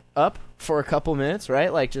brown it up for a couple minutes,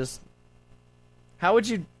 right? Like just, how would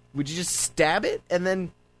you just stab it and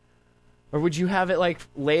then, or would you have it like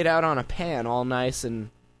laid out on a pan all nice and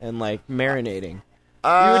like marinating? You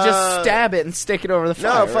would just stab it and stick it over the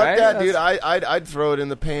fire. No, fuck right? that, dude. I'd throw it in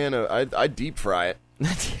the pan. I'd deep fry it.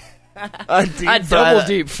 I'd double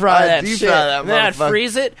deep fry that deep shit. fry that Then I'd motherfucker.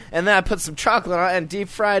 freeze it, and then I'd put some chocolate on it and deep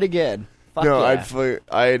fry it again. Fuck No, yeah.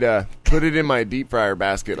 I'd put it in my deep fryer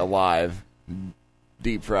basket alive,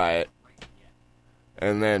 deep fry it,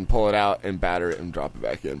 and then pull it out and batter it and drop it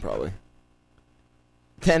back in probably.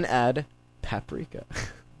 Then add paprika.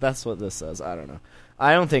 That's what this says. I don't know.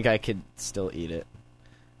 I don't think I could still eat it.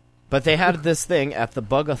 But they had this thing at the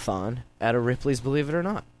Bugathon at a Ripley's, believe it or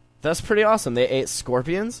not. That's pretty awesome. They ate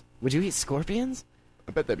scorpions. Would you eat scorpions?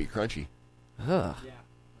 I bet that'd be crunchy. Ugh. Yeah.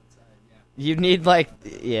 You'd need,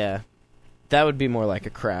 yeah. That would be more like a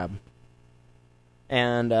crab.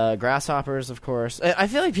 And grasshoppers, of course. I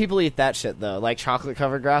feel like people eat that shit, though. Like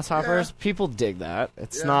chocolate-covered grasshoppers. Yeah. People dig that.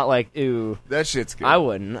 It's not like, ooh. That shit's good. I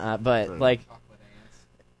wouldn't, but, like...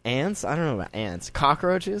 Ants? I don't know about ants.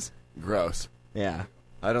 Cockroaches? Gross. Yeah.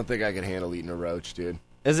 I don't think I could handle eating a roach, dude.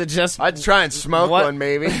 Is it just... I'd try and smoke one,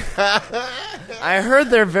 maybe. I heard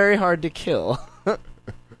they're very hard to kill.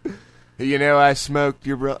 You know, I smoked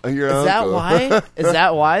your uncle. Is that why? Is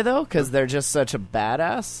that why, though? Because they're just such a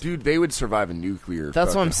badass? Dude, they would survive a nuclear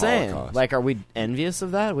That's what I'm saying. Holocaust. Like, are we envious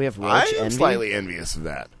of that? We have roach I am envy? slightly envious of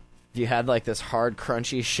that. If you had, like, this hard,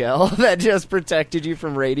 crunchy shell that just protected you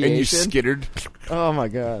from radiation. And you skittered. Oh, my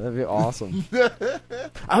God. That'd be awesome.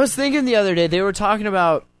 I was thinking the other day, they were talking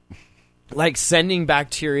about, like, sending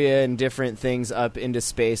bacteria and different things up into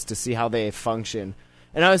space to see how they function.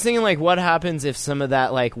 And I was thinking, like, what happens if some of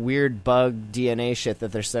that, like, weird bug DNA shit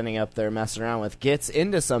that they're sending up there messing around with gets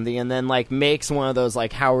into something and then, like, makes one of those,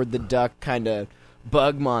 like, Howard the Duck kind of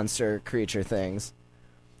bug monster creature things.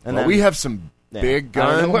 And well, then, we have some big guns.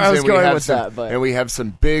 I don't know where I was going with that, but... And we have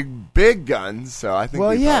some big guns, so I think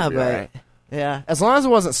we'd probably be all right. Yeah, as long as it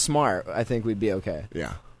wasn't smart, I think we'd be okay.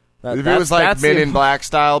 Yeah. If it was like Men in Black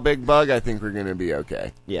style big bug, I think we're going to be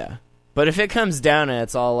okay. Yeah. But if it comes down and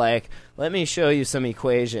it's all like, let me show you some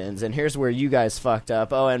equations, and here's where you guys fucked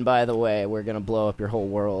up. Oh, and by the way, we're going to blow up your whole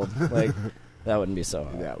world. Like, that wouldn't be so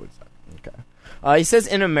hard. That would suck. Okay. He says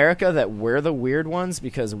in America that we're the weird ones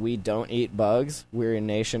because we don't eat bugs. We're a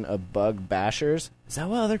nation of bug bashers. Is that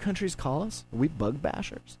what other countries call us? Are we bug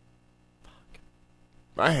bashers?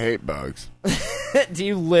 I hate bugs. Do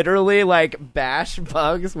you literally, like, bash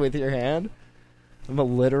bugs with your hand? I'm a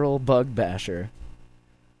literal bug basher.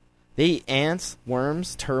 They eat ants,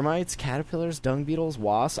 worms, termites, caterpillars, dung beetles,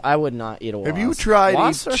 wasps. I would not eat a wasp. Have you tried a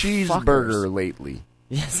Wasps are cheeseburger fuckers. lately?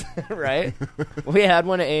 Yes, right? We had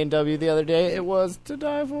one at A&W the other day. It was to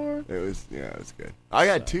die for. It was good. I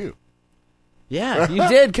got two. Yeah, you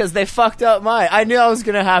did, because they fucked up mine. I knew that was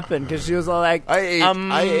going to happen, because she was all like... I ate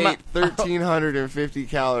 1,350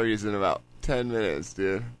 calories in about 10 minutes,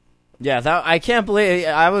 dude. Yeah, I can't believe...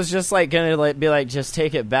 I was just, like, going to be like, just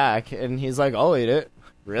take it back. And he's like, I'll eat it.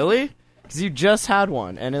 Really? Because you just had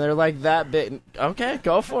one. And they're like, that big... Okay,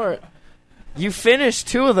 go for it. You finished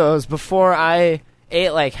two of those before I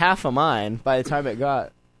ate, like, half of mine by the time it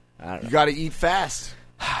got... I don't know. You got to eat fast.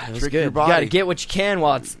 It was good. You got to get what you can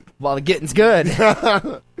while the getting's good.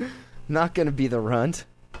 Not going to be the runt.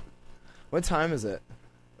 What time is it?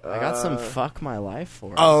 I got some fuck my life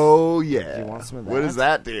for us. Oh yeah. Do you want some of that? What does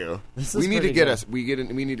that do? We need to get we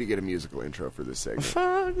need to get a musical intro for this segment.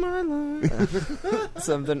 Fuck my life.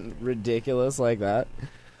 Something ridiculous like that.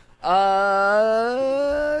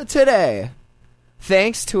 Today,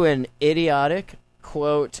 thanks to an idiotic,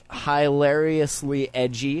 quote, hilariously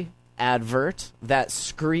edgy advert that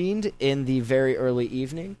screened in the very early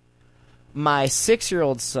evening, my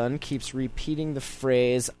 6-year-old son keeps repeating the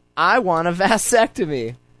phrase, I want a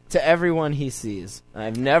vasectomy, to everyone he sees.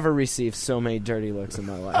 I've never received so many dirty looks in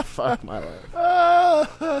my life. Fuck my life.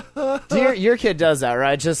 Your kid does that,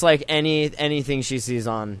 right? Just like anything she sees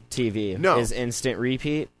on TV is instant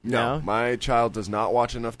repeat? No? My child does not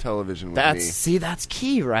watch enough television with me. See, that's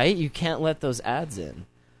key, right? You can't let those ads in.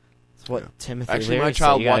 That's what Timothy Actually, Leary my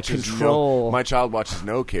child said. You watches control. my child watches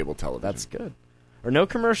no cable television. That's good. Or no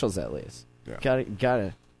commercials, at least. Yeah.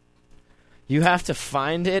 Gotta. You have to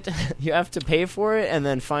find it. You have to pay for it, and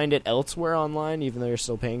then find it elsewhere online. Even though you're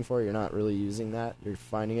still paying for it, you're not really using that. You're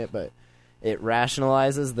finding it, but it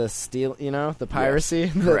rationalizes the steal. The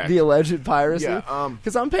piracy, yes, the alleged piracy. Yeah.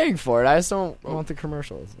 Because I'm paying for it. I just don't want the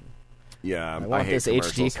commercials. Yeah, I want hate this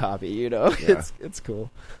commercials. HD copy. Yeah. It's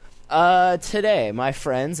cool. Today, my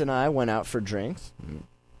friends and I went out for drinks.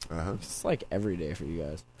 It's like every day for you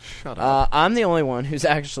guys. Shut up. I'm the only one who's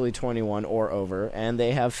actually 21 or over, and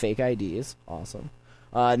they have fake IDs. Awesome.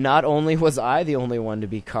 Not only was I the only one to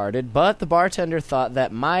be carded, but the bartender thought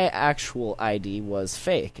that my actual ID was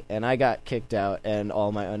fake, and I got kicked out, and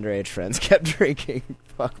all my underage friends kept drinking.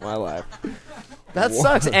 Fuck my life. That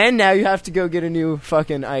sucks. And now you have to go get a new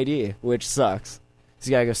fucking ID, which sucks. So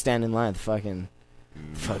you gotta go stand in line at the fucking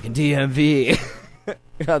DMV.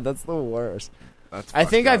 God, that's the worst. I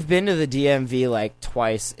think I've been to the DMV like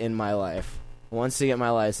twice in my life. Once to get my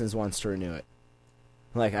license, once to renew it.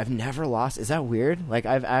 Like, I've never lost. Is that weird? Like,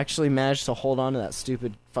 I've actually managed to hold on to that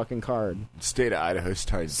stupid fucking card. State of Idaho's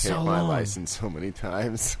tried to take So my long. license so many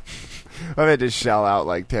times. I've had to shell out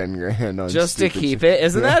like 10 grand on Just to stupid keep shit. it?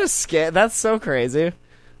 Isn't that a scam? That's so crazy.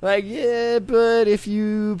 Like, yeah, but if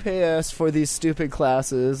you pay us for these stupid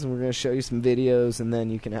classes, and we're going to show you some videos, and then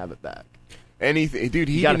you can have it back. Anything, dude.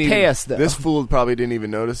 He You gotta didn't pay even, us, though. This fool probably didn't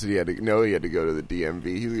even notice that he had to go to the DMV.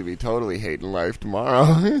 He's gonna be totally hating life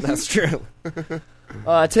tomorrow. That's true.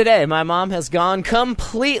 Today, my mom has gone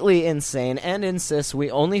completely insane and insists we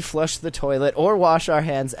only flush the toilet or wash our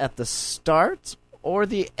hands at the start or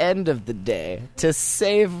the end of the day to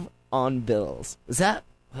save on bills. Is that?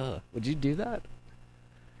 Would you do that?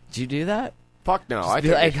 Did you do that? Fuck no. Just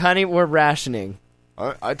be like, honey, we're rationing.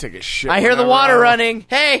 I take a shit. I hear the whenever water I- running.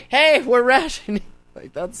 Hey, we're rationing.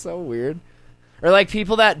 Like, that's so weird. Or like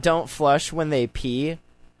people that don't flush when they pee.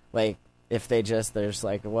 Like, if there's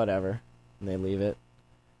like whatever, and they leave it.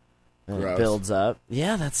 And it Gross. builds up.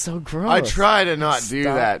 Yeah, that's so gross. I try to not do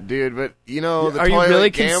Stop. that, dude. But the Are you toilet really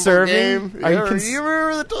gamble conserving? game. Are you You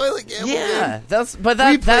remember the toilet gamble Yeah, game? that's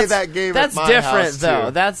We play that game That's at my different house, though.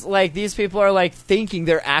 too. That's like these people are like thinking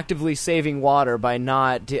they're actively saving water by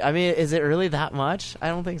not. I mean, is it really that much? I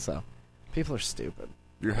don't think so. People are stupid.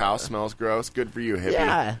 Your house smells gross. Good for you, hippie.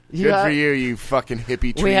 Yeah, Good for you fucking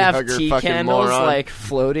hippie tree We have hugger tea fucking candles moron. like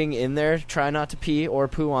floating in there. Try not to pee or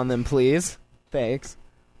poo on them, please. Thanks.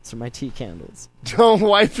 Those are my tea candles. Don't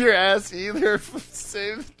wipe your ass either.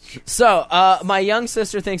 Save. So, my young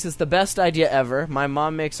sister thinks it's the best idea ever. My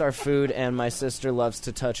mom makes our food, and my sister loves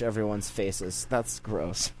to touch everyone's faces. That's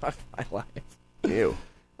gross. Fuck my life. Ew.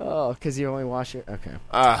 Oh, because you only wash your... Okay.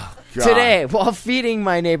 Oh, God. Today, while feeding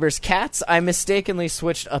my neighbor's cats, I mistakenly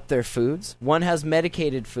switched up their foods. One has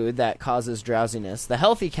medicated food that causes drowsiness. The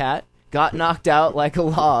healthy cat got knocked out like a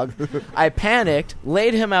log. I panicked,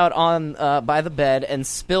 laid him out on by the bed, and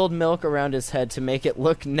spilled milk around his head to make it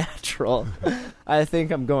look natural. I think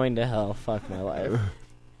I'm going to hell. Fuck my life.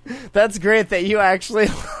 That's great that you actually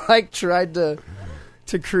like tried to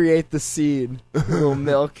create the seed. A little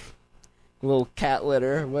milk, a little cat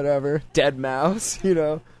litter, whatever. Dead mouse, you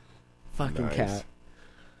know. Fucking Nice. cat.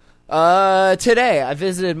 Today, I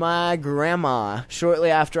visited my grandma. Shortly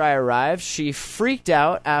after I arrived, she freaked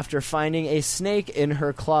out after finding a snake in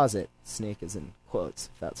her closet. Snake is in quotes,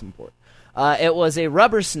 if that's important. It was a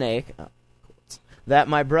rubber snake that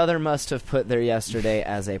my brother must have put there yesterday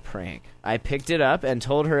as a prank. I picked it up and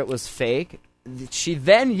told her it was fake. She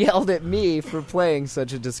then yelled at me for playing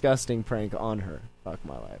such a disgusting prank on her. Fuck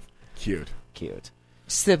my life. Cute.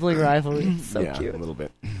 Sibling rivalry. So yeah, cute. a little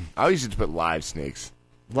bit. I always used to put live snakes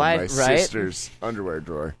in Live, my right? sister's underwear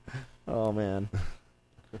drawer. Oh, man.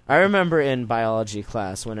 I remember in biology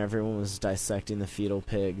class when everyone was dissecting the fetal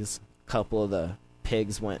pigs, a couple of the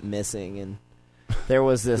pigs went missing, and there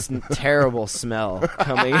was this terrible smell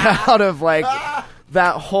coming out of, like,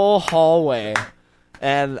 that whole hallway.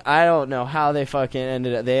 And I don't know how they fucking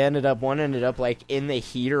one ended up, like, in the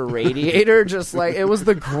heater radiator, just like, it was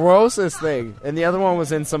the grossest thing. And the other one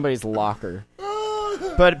was in somebody's locker.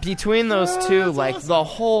 But between those two, like, the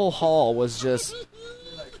whole hall was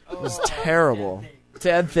terrible.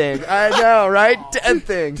 Dead thing. I know, right? Dead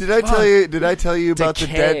thing. Did I tell you about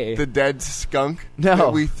Decay. the dead skunk No.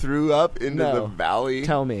 that we threw up into No. the valley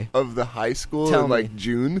Tell me. of the high school Tell in me. like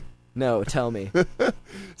June? No, tell me.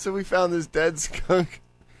 So we found this dead skunk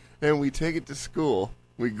and we take it to school.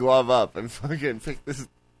 We glove up and fucking pick this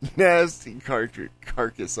nasty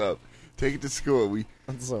carcass up. Take it to school. We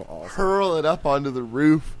That's so awesome. hurl it up onto the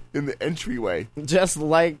roof in the entryway. Just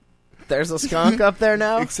like there's a skunk up there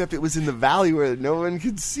now? Except it was in the valley where no one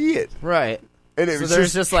could see it. Right. And it So was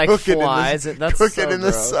there's just, like, cooking flies. in the, That's cooking so in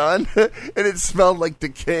the gross. sun, and it smelled like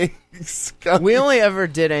decaying skunk. We only ever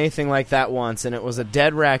did anything like that once, and it was a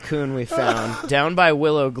dead raccoon we found down by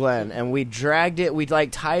Willow Glen, and we dragged it. We like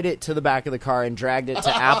tied it to the back of the car and dragged it to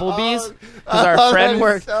Applebee's because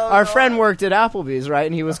our friend worked at Applebee's, right?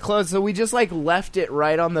 And he was closed, so we just like left it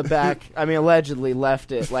right on the back. I mean, allegedly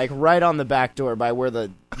left it like right on the back door by where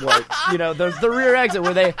the rear exit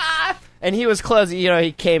where they. And he was close,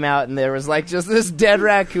 he came out and there was like just this dead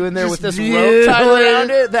raccoon there with this rope tied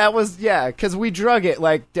around it. That was, because we drug it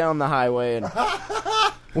like down the highway and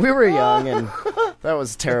we were young and that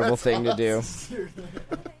was a terrible thing to do.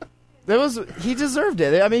 He deserved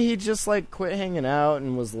it. I mean, he just like quit hanging out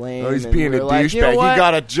and was lame. Oh, he's and being we a were like, douchebag. you know what? He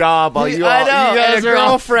got a job. I know, you got as a a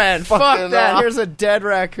girlfriend. Fuck fucking that. off. Here's a dead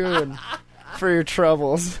raccoon for your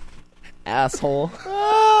troubles. Asshole.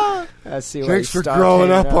 I see why Thanks you for stopped growing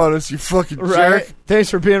hanging up out. on us, you fucking Right? jerk. Thanks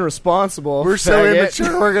for being responsible. We're so faggot.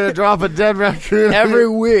 immature, we're going to drop a dead raccoon. Every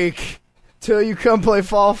week. till you come play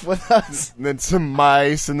golf with us. And then some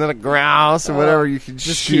mice, and then a grouse, and whatever you can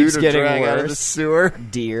just shoot keeps or getting drag out of worse. the sewer.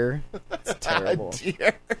 Deer. It's terrible.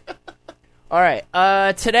 Deer. All right.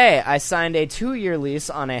 Today, I signed a 2-year lease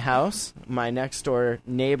on a house. My next-door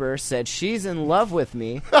neighbor said she's in love with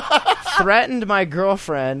me, threatened my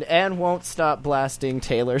girlfriend, and won't stop blasting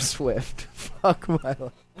Taylor Swift. Fuck my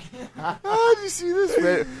life. Oh, did you see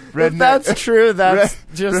this? If that's true, that's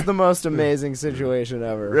just the most amazing situation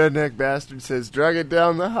ever. Redneck bastard says, drag it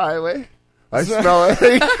down the highway. I smell it.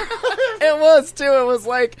 It was, too. It was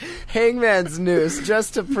like Hangman's noose,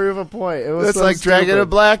 just to prove a point. It was That's so like dragging stupid. a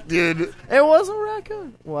black dude. It was a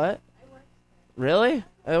raccoon. What? Really?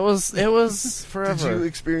 It was forever. Did you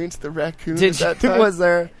experience the raccoon Did at that you, time? was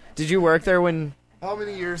there? Did you work there when How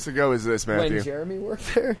many years ago is this, Matthew? when Jeremy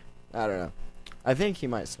worked there? I don't know. I think he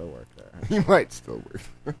might still work there. He might still work.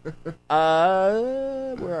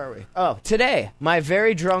 Where are we? Oh, today, my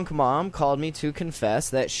very drunk mom called me to confess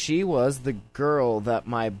that she was the girl that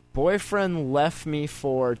my boyfriend left me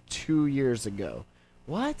for 2 years ago.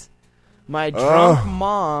 What? My drunk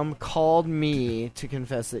mom called me to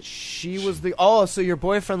confess that she was the... Oh, so your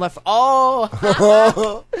boyfriend left...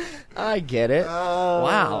 Oh! I get it.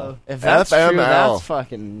 Wow. If that's FML. true, that's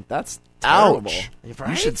fucking... That's terrible. Ouch. Right?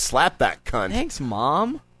 You should slap that cunt. Thanks,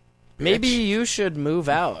 Mom. Maybe you should move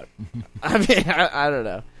out. I mean, I don't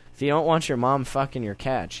know. If you don't want your mom fucking your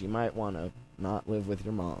cat, you might want to not live with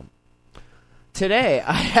your mom. Today,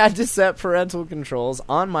 I had to set parental controls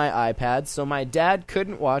on my iPad so my dad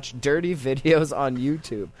couldn't watch dirty videos on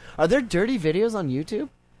YouTube. Are there dirty videos on YouTube?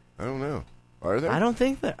 I don't know. Are there? I don't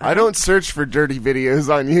think that. I don't search for dirty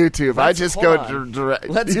videos on YouTube. I just hold go on. direct.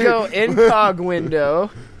 Let's go incog window.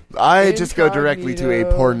 I just go directly to a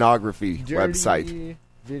Incognito pornography Dirty website.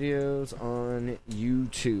 videos on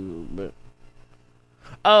YouTube.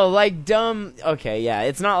 Oh, like dumb. Okay, yeah.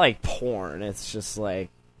 It's not like porn. It's just like,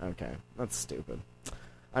 okay, that's stupid.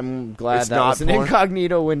 I'm glad It's that not was an porn?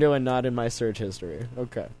 incognito window and not in my search history.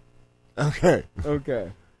 Okay. Okay.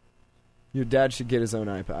 Okay. Your dad should get his own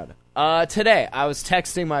iPad. Today, I was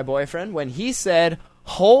texting my boyfriend when he said,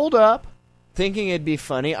 "Hold up." Thinking it'd be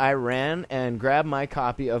funny, I ran and grabbed my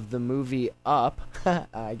copy of the movie Up.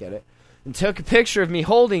 I get it. And took a picture of me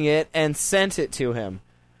holding it and sent it to him.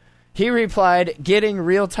 He replied, "Getting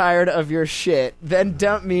real tired of your shit," then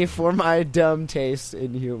dumped me for my dumb taste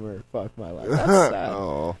in humor. Fuck my life. That's sad.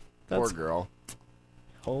 Oh, poor That's- girl.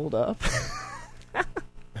 Hold up.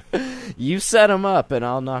 You set him up, and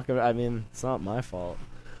I'll knock him. I mean, it's not my fault.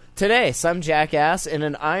 Today, some jackass in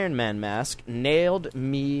an Iron Man mask nailed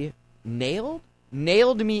me in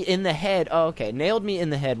the head. Oh, okay. Nailed me in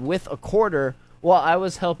the head with a quarter while I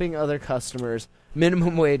was helping other customers.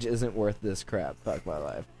 Minimum wage isn't worth this crap. Fuck my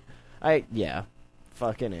life. Yeah.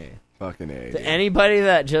 Fucking A. Fucking A. To anybody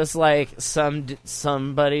that just like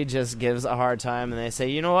somebody just gives a hard time and they say,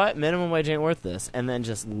 you know what, minimum wage ain't worth this, and then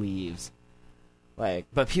just leaves. Like,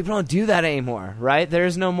 but people don't do that anymore, right?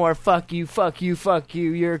 There's no more fuck you,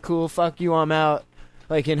 you're cool, fuck you, I'm out.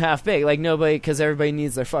 Like in Half Baked, like nobody, because everybody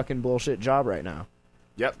needs their fucking bullshit job right now.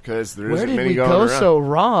 Yep, because there Where isn't did many we going go around. so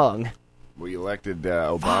wrong? We elected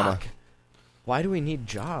Obama. Fuck. Why do we need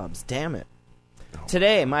jobs? Damn it.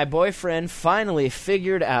 Today, my boyfriend finally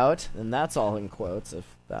figured out, and that's all in quotes if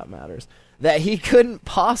that matters, that he couldn't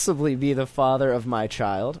possibly be the father of my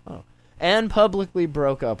child, and publicly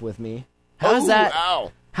broke up with me. How is that?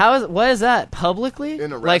 Ow. What is that? Publicly?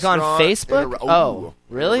 In a like on restaurant, Facebook? Oh,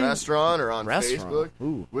 really? In a restaurant or on Restaurant. Facebook?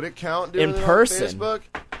 Ooh. Would it count doing In it person. on Facebook?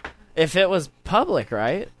 If it was public,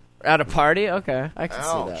 right? At a party? Okay, I can see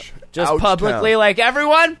Ouch. that. Just Ouch publicly, town. like,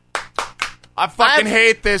 everyone, I fucking I've-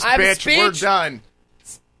 hate this, I've bitch. We're speech. done.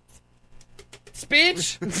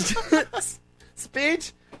 speech?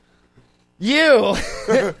 Speech? You!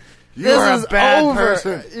 You This are is a bad over.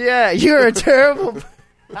 person. Yeah, you're a terrible.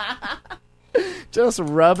 Just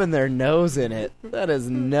rubbing their nose in it. That is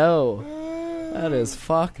no. That is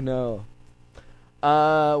fuck no.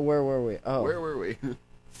 Where were we? Oh, Where were we?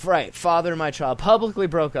 right. Father of my child publicly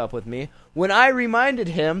broke up with me. When I reminded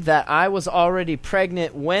him that I was already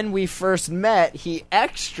pregnant when we first met, he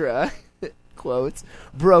extra quotes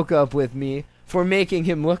broke up with me for making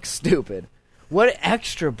him look stupid. What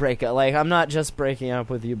extra breakup? Like, I'm not just breaking up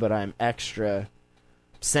with you, but I'm extra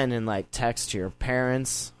sending, like, text to your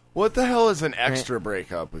parents. What the hell is an extra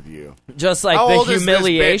breakup with you? Just, like, How the old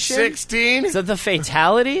humiliation. is this bitch? 16? Is that the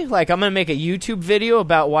fatality? Like, I'm going to make a YouTube video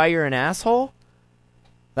about why you're an asshole?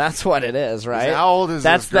 That's what it is, right? How old is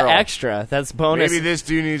That's this girl? the extra. That's bonus. Maybe this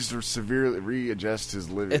dude needs to severely readjust his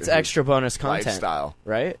living. It's extra bonus content. Lifestyle.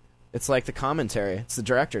 Right? It's like the commentary. It's the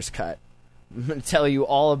director's cut. I'm going to tell you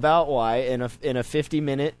all about why in a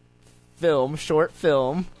 50-minute short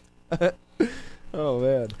film. Oh,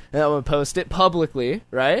 man. And I'm going to post it publicly,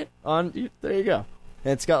 right? There you go.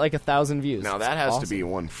 And it's got like 1,000 views. Now that has to be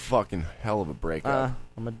one fucking hell of a breakup.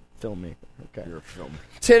 I'm a filmmaker. Okay. You're a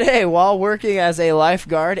filmmaker. Today, while working as a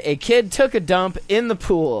lifeguard, a kid took a dump in the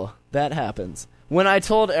pool. That happens. When I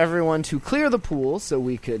told everyone to clear the pool so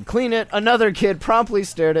we could clean it, another kid promptly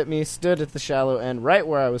stared at me, stood at the shallow end right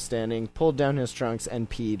where I was standing, pulled down his trunks, and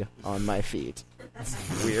peed on my feet.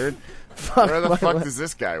 That's weird. Where the fuck does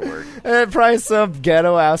this guy work? Probably some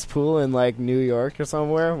ghetto-ass pool in, like, New York or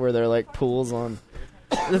somewhere where they're, like, pools on...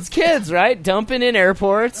 It's kids, right? Dumping in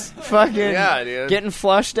airports, fucking getting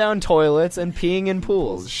flushed down toilets, and peeing in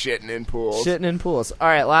pools. Shitting in pools. Shitting in pools. All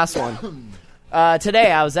right, last one.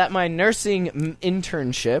 Today, I was at my nursing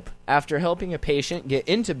internship. After helping a patient get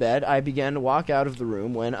into bed, I began to walk out of the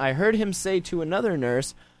room when I heard him say to another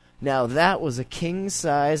nurse, "Now that was a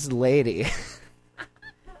king-sized lady."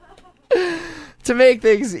 To make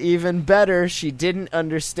things even better, she didn't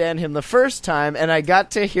understand him the first time, and I got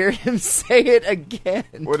to hear him say it again.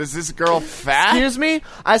 What, is this girl fat? Excuse me?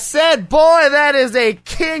 I said, boy, that is a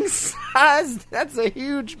king-sized... That's a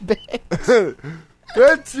huge bitch.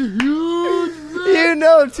 That's huge. You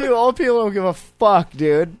know, too, old people don't give a fuck,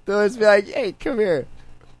 dude. They'll just be like, hey, come here.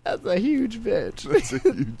 That's a huge bitch. That's a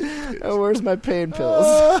huge bitch. Oh, where's my pain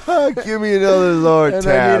pills? Give me another Lord and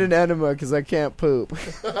tab. I need an enema because I can't poop.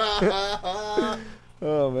 Oh,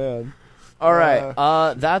 man. All right.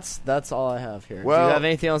 That's all I have here. Well, do you have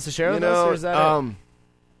anything else to share with us, or is that it?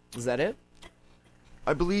 Is that it?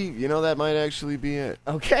 I believe, that might actually be it.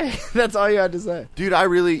 Okay. That's all you had to say. Dude, I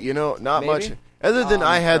really, not Maybe? much. Other than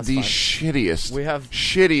I had that's the fine.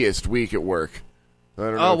 shittiest week at work. I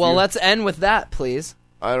don't know. Oh, well, let's end with that, please.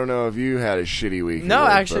 I don't know if you had a shitty week. No, at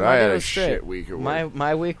work, actually, but my I day had was a straight. shit week at work.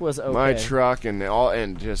 My week was okay. My truck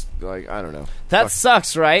and just like I don't know. That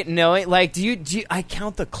sucks, right? Knowing like, do you? I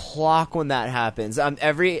count the clock when that happens.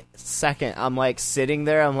 Every second, I'm like sitting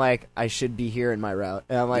there. I'm like, I should be here in my route,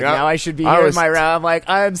 and I'm like, now I should be here in my route. I'm like,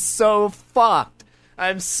 I'm so fucked.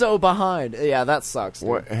 I'm so behind. Yeah, that sucks. Dude.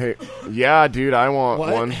 What? Hey, yeah, dude, I want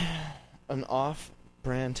one. An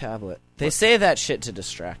off-brand tablet. They say that shit to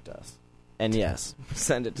distract us. And yes,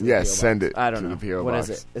 send it to the PO box. Send it I don't to know. the PO What box.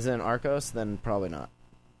 is it? Is it an Arcos? Then probably not.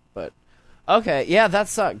 But, okay. Yeah, that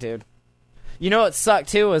sucked, dude. You know what sucked,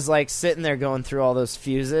 too, was, like, sitting there going through all those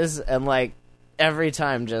fuses and, like, every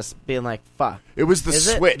time just being like, fuck. It was the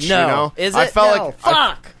switch, No. you know? Is it? I felt No. like,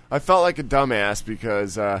 fuck! I felt like a dumbass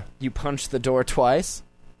because, You punched the door twice?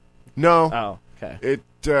 no. Oh, okay.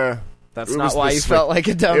 That's It not was why the you felt like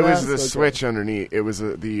a dumbass? It was the Okay. switch underneath. It was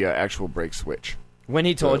the actual brake switch. When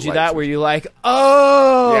he told The you light that, switch. were you like,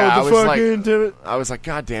 oh, Yeah, the I was fucking... I was like,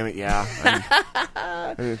 God damn it, yeah.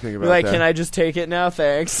 I didn't think about You're like, that. can I just take it now?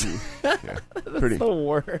 Thanks. Yeah, pretty. The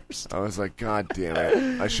worst. I was like, God damn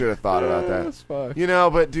it. I should have thought about that. That's fucked.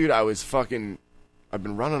 But dude, I've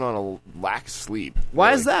been running on a lack of sleep. Why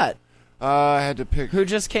really. is that? I had to pick. Who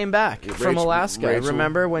just came back from Alaska? Rachel,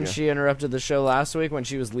 Remember when yeah. she interrupted the show last week when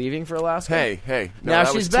she was leaving for Alaska? Hey. No, now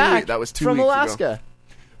that she's was back that was 2 from weeks Alaska. ago.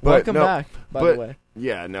 Welcome back, by the way.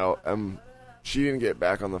 Yeah, no. She didn't get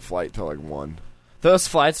back on the flight till like 1. Those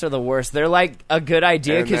flights are the worst. They're like a good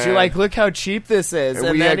idea And because you're like, look how cheap this is. and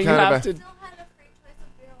And we then had you kind of have a- to... Still had a free choice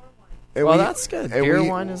of beer or wine. And Well, that's good. and Beer,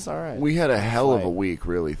 wine is all right. We had a hell of a Flight. week,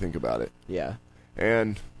 really. Think about it. Yeah.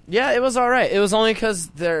 And Yeah, it was all right. It was only because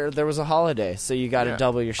there was a holiday, so you got to yeah,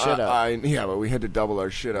 double your shit up. but we had to double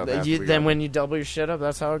our shit up. after we got Then when you double your shit up,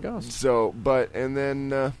 that's how it goes. So, and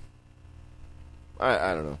then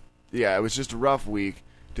I don't know. Yeah, it was just a rough week.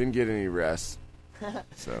 Didn't get any rest.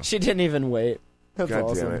 So She didn't even wait. That's God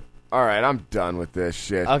awesome. damn it. All right, I'm done with this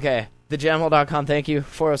shit. Okay. TheJamhole.com. Thank you.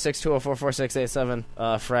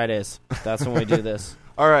 406-204-4687. Fridays. That's when we do this.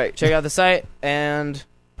 All right. Check out the site. And,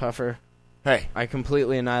 Puffer, Hey. I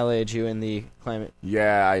completely annihilated you in the climate.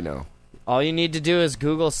 Yeah, I know. All you need to do is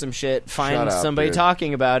Google some shit, find Shut up, somebody dude.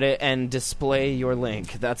 talking about it, and display your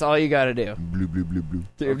link. That's all you got to do. Blue, blue, blue, blue.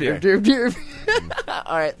 Doop, Okay. doop, doop, doop.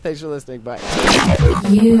 All right. Thanks for listening. Bye.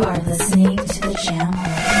 You are listening to The Jam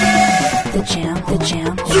Hole. The Jam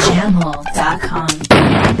Hole. TheJamhole.com.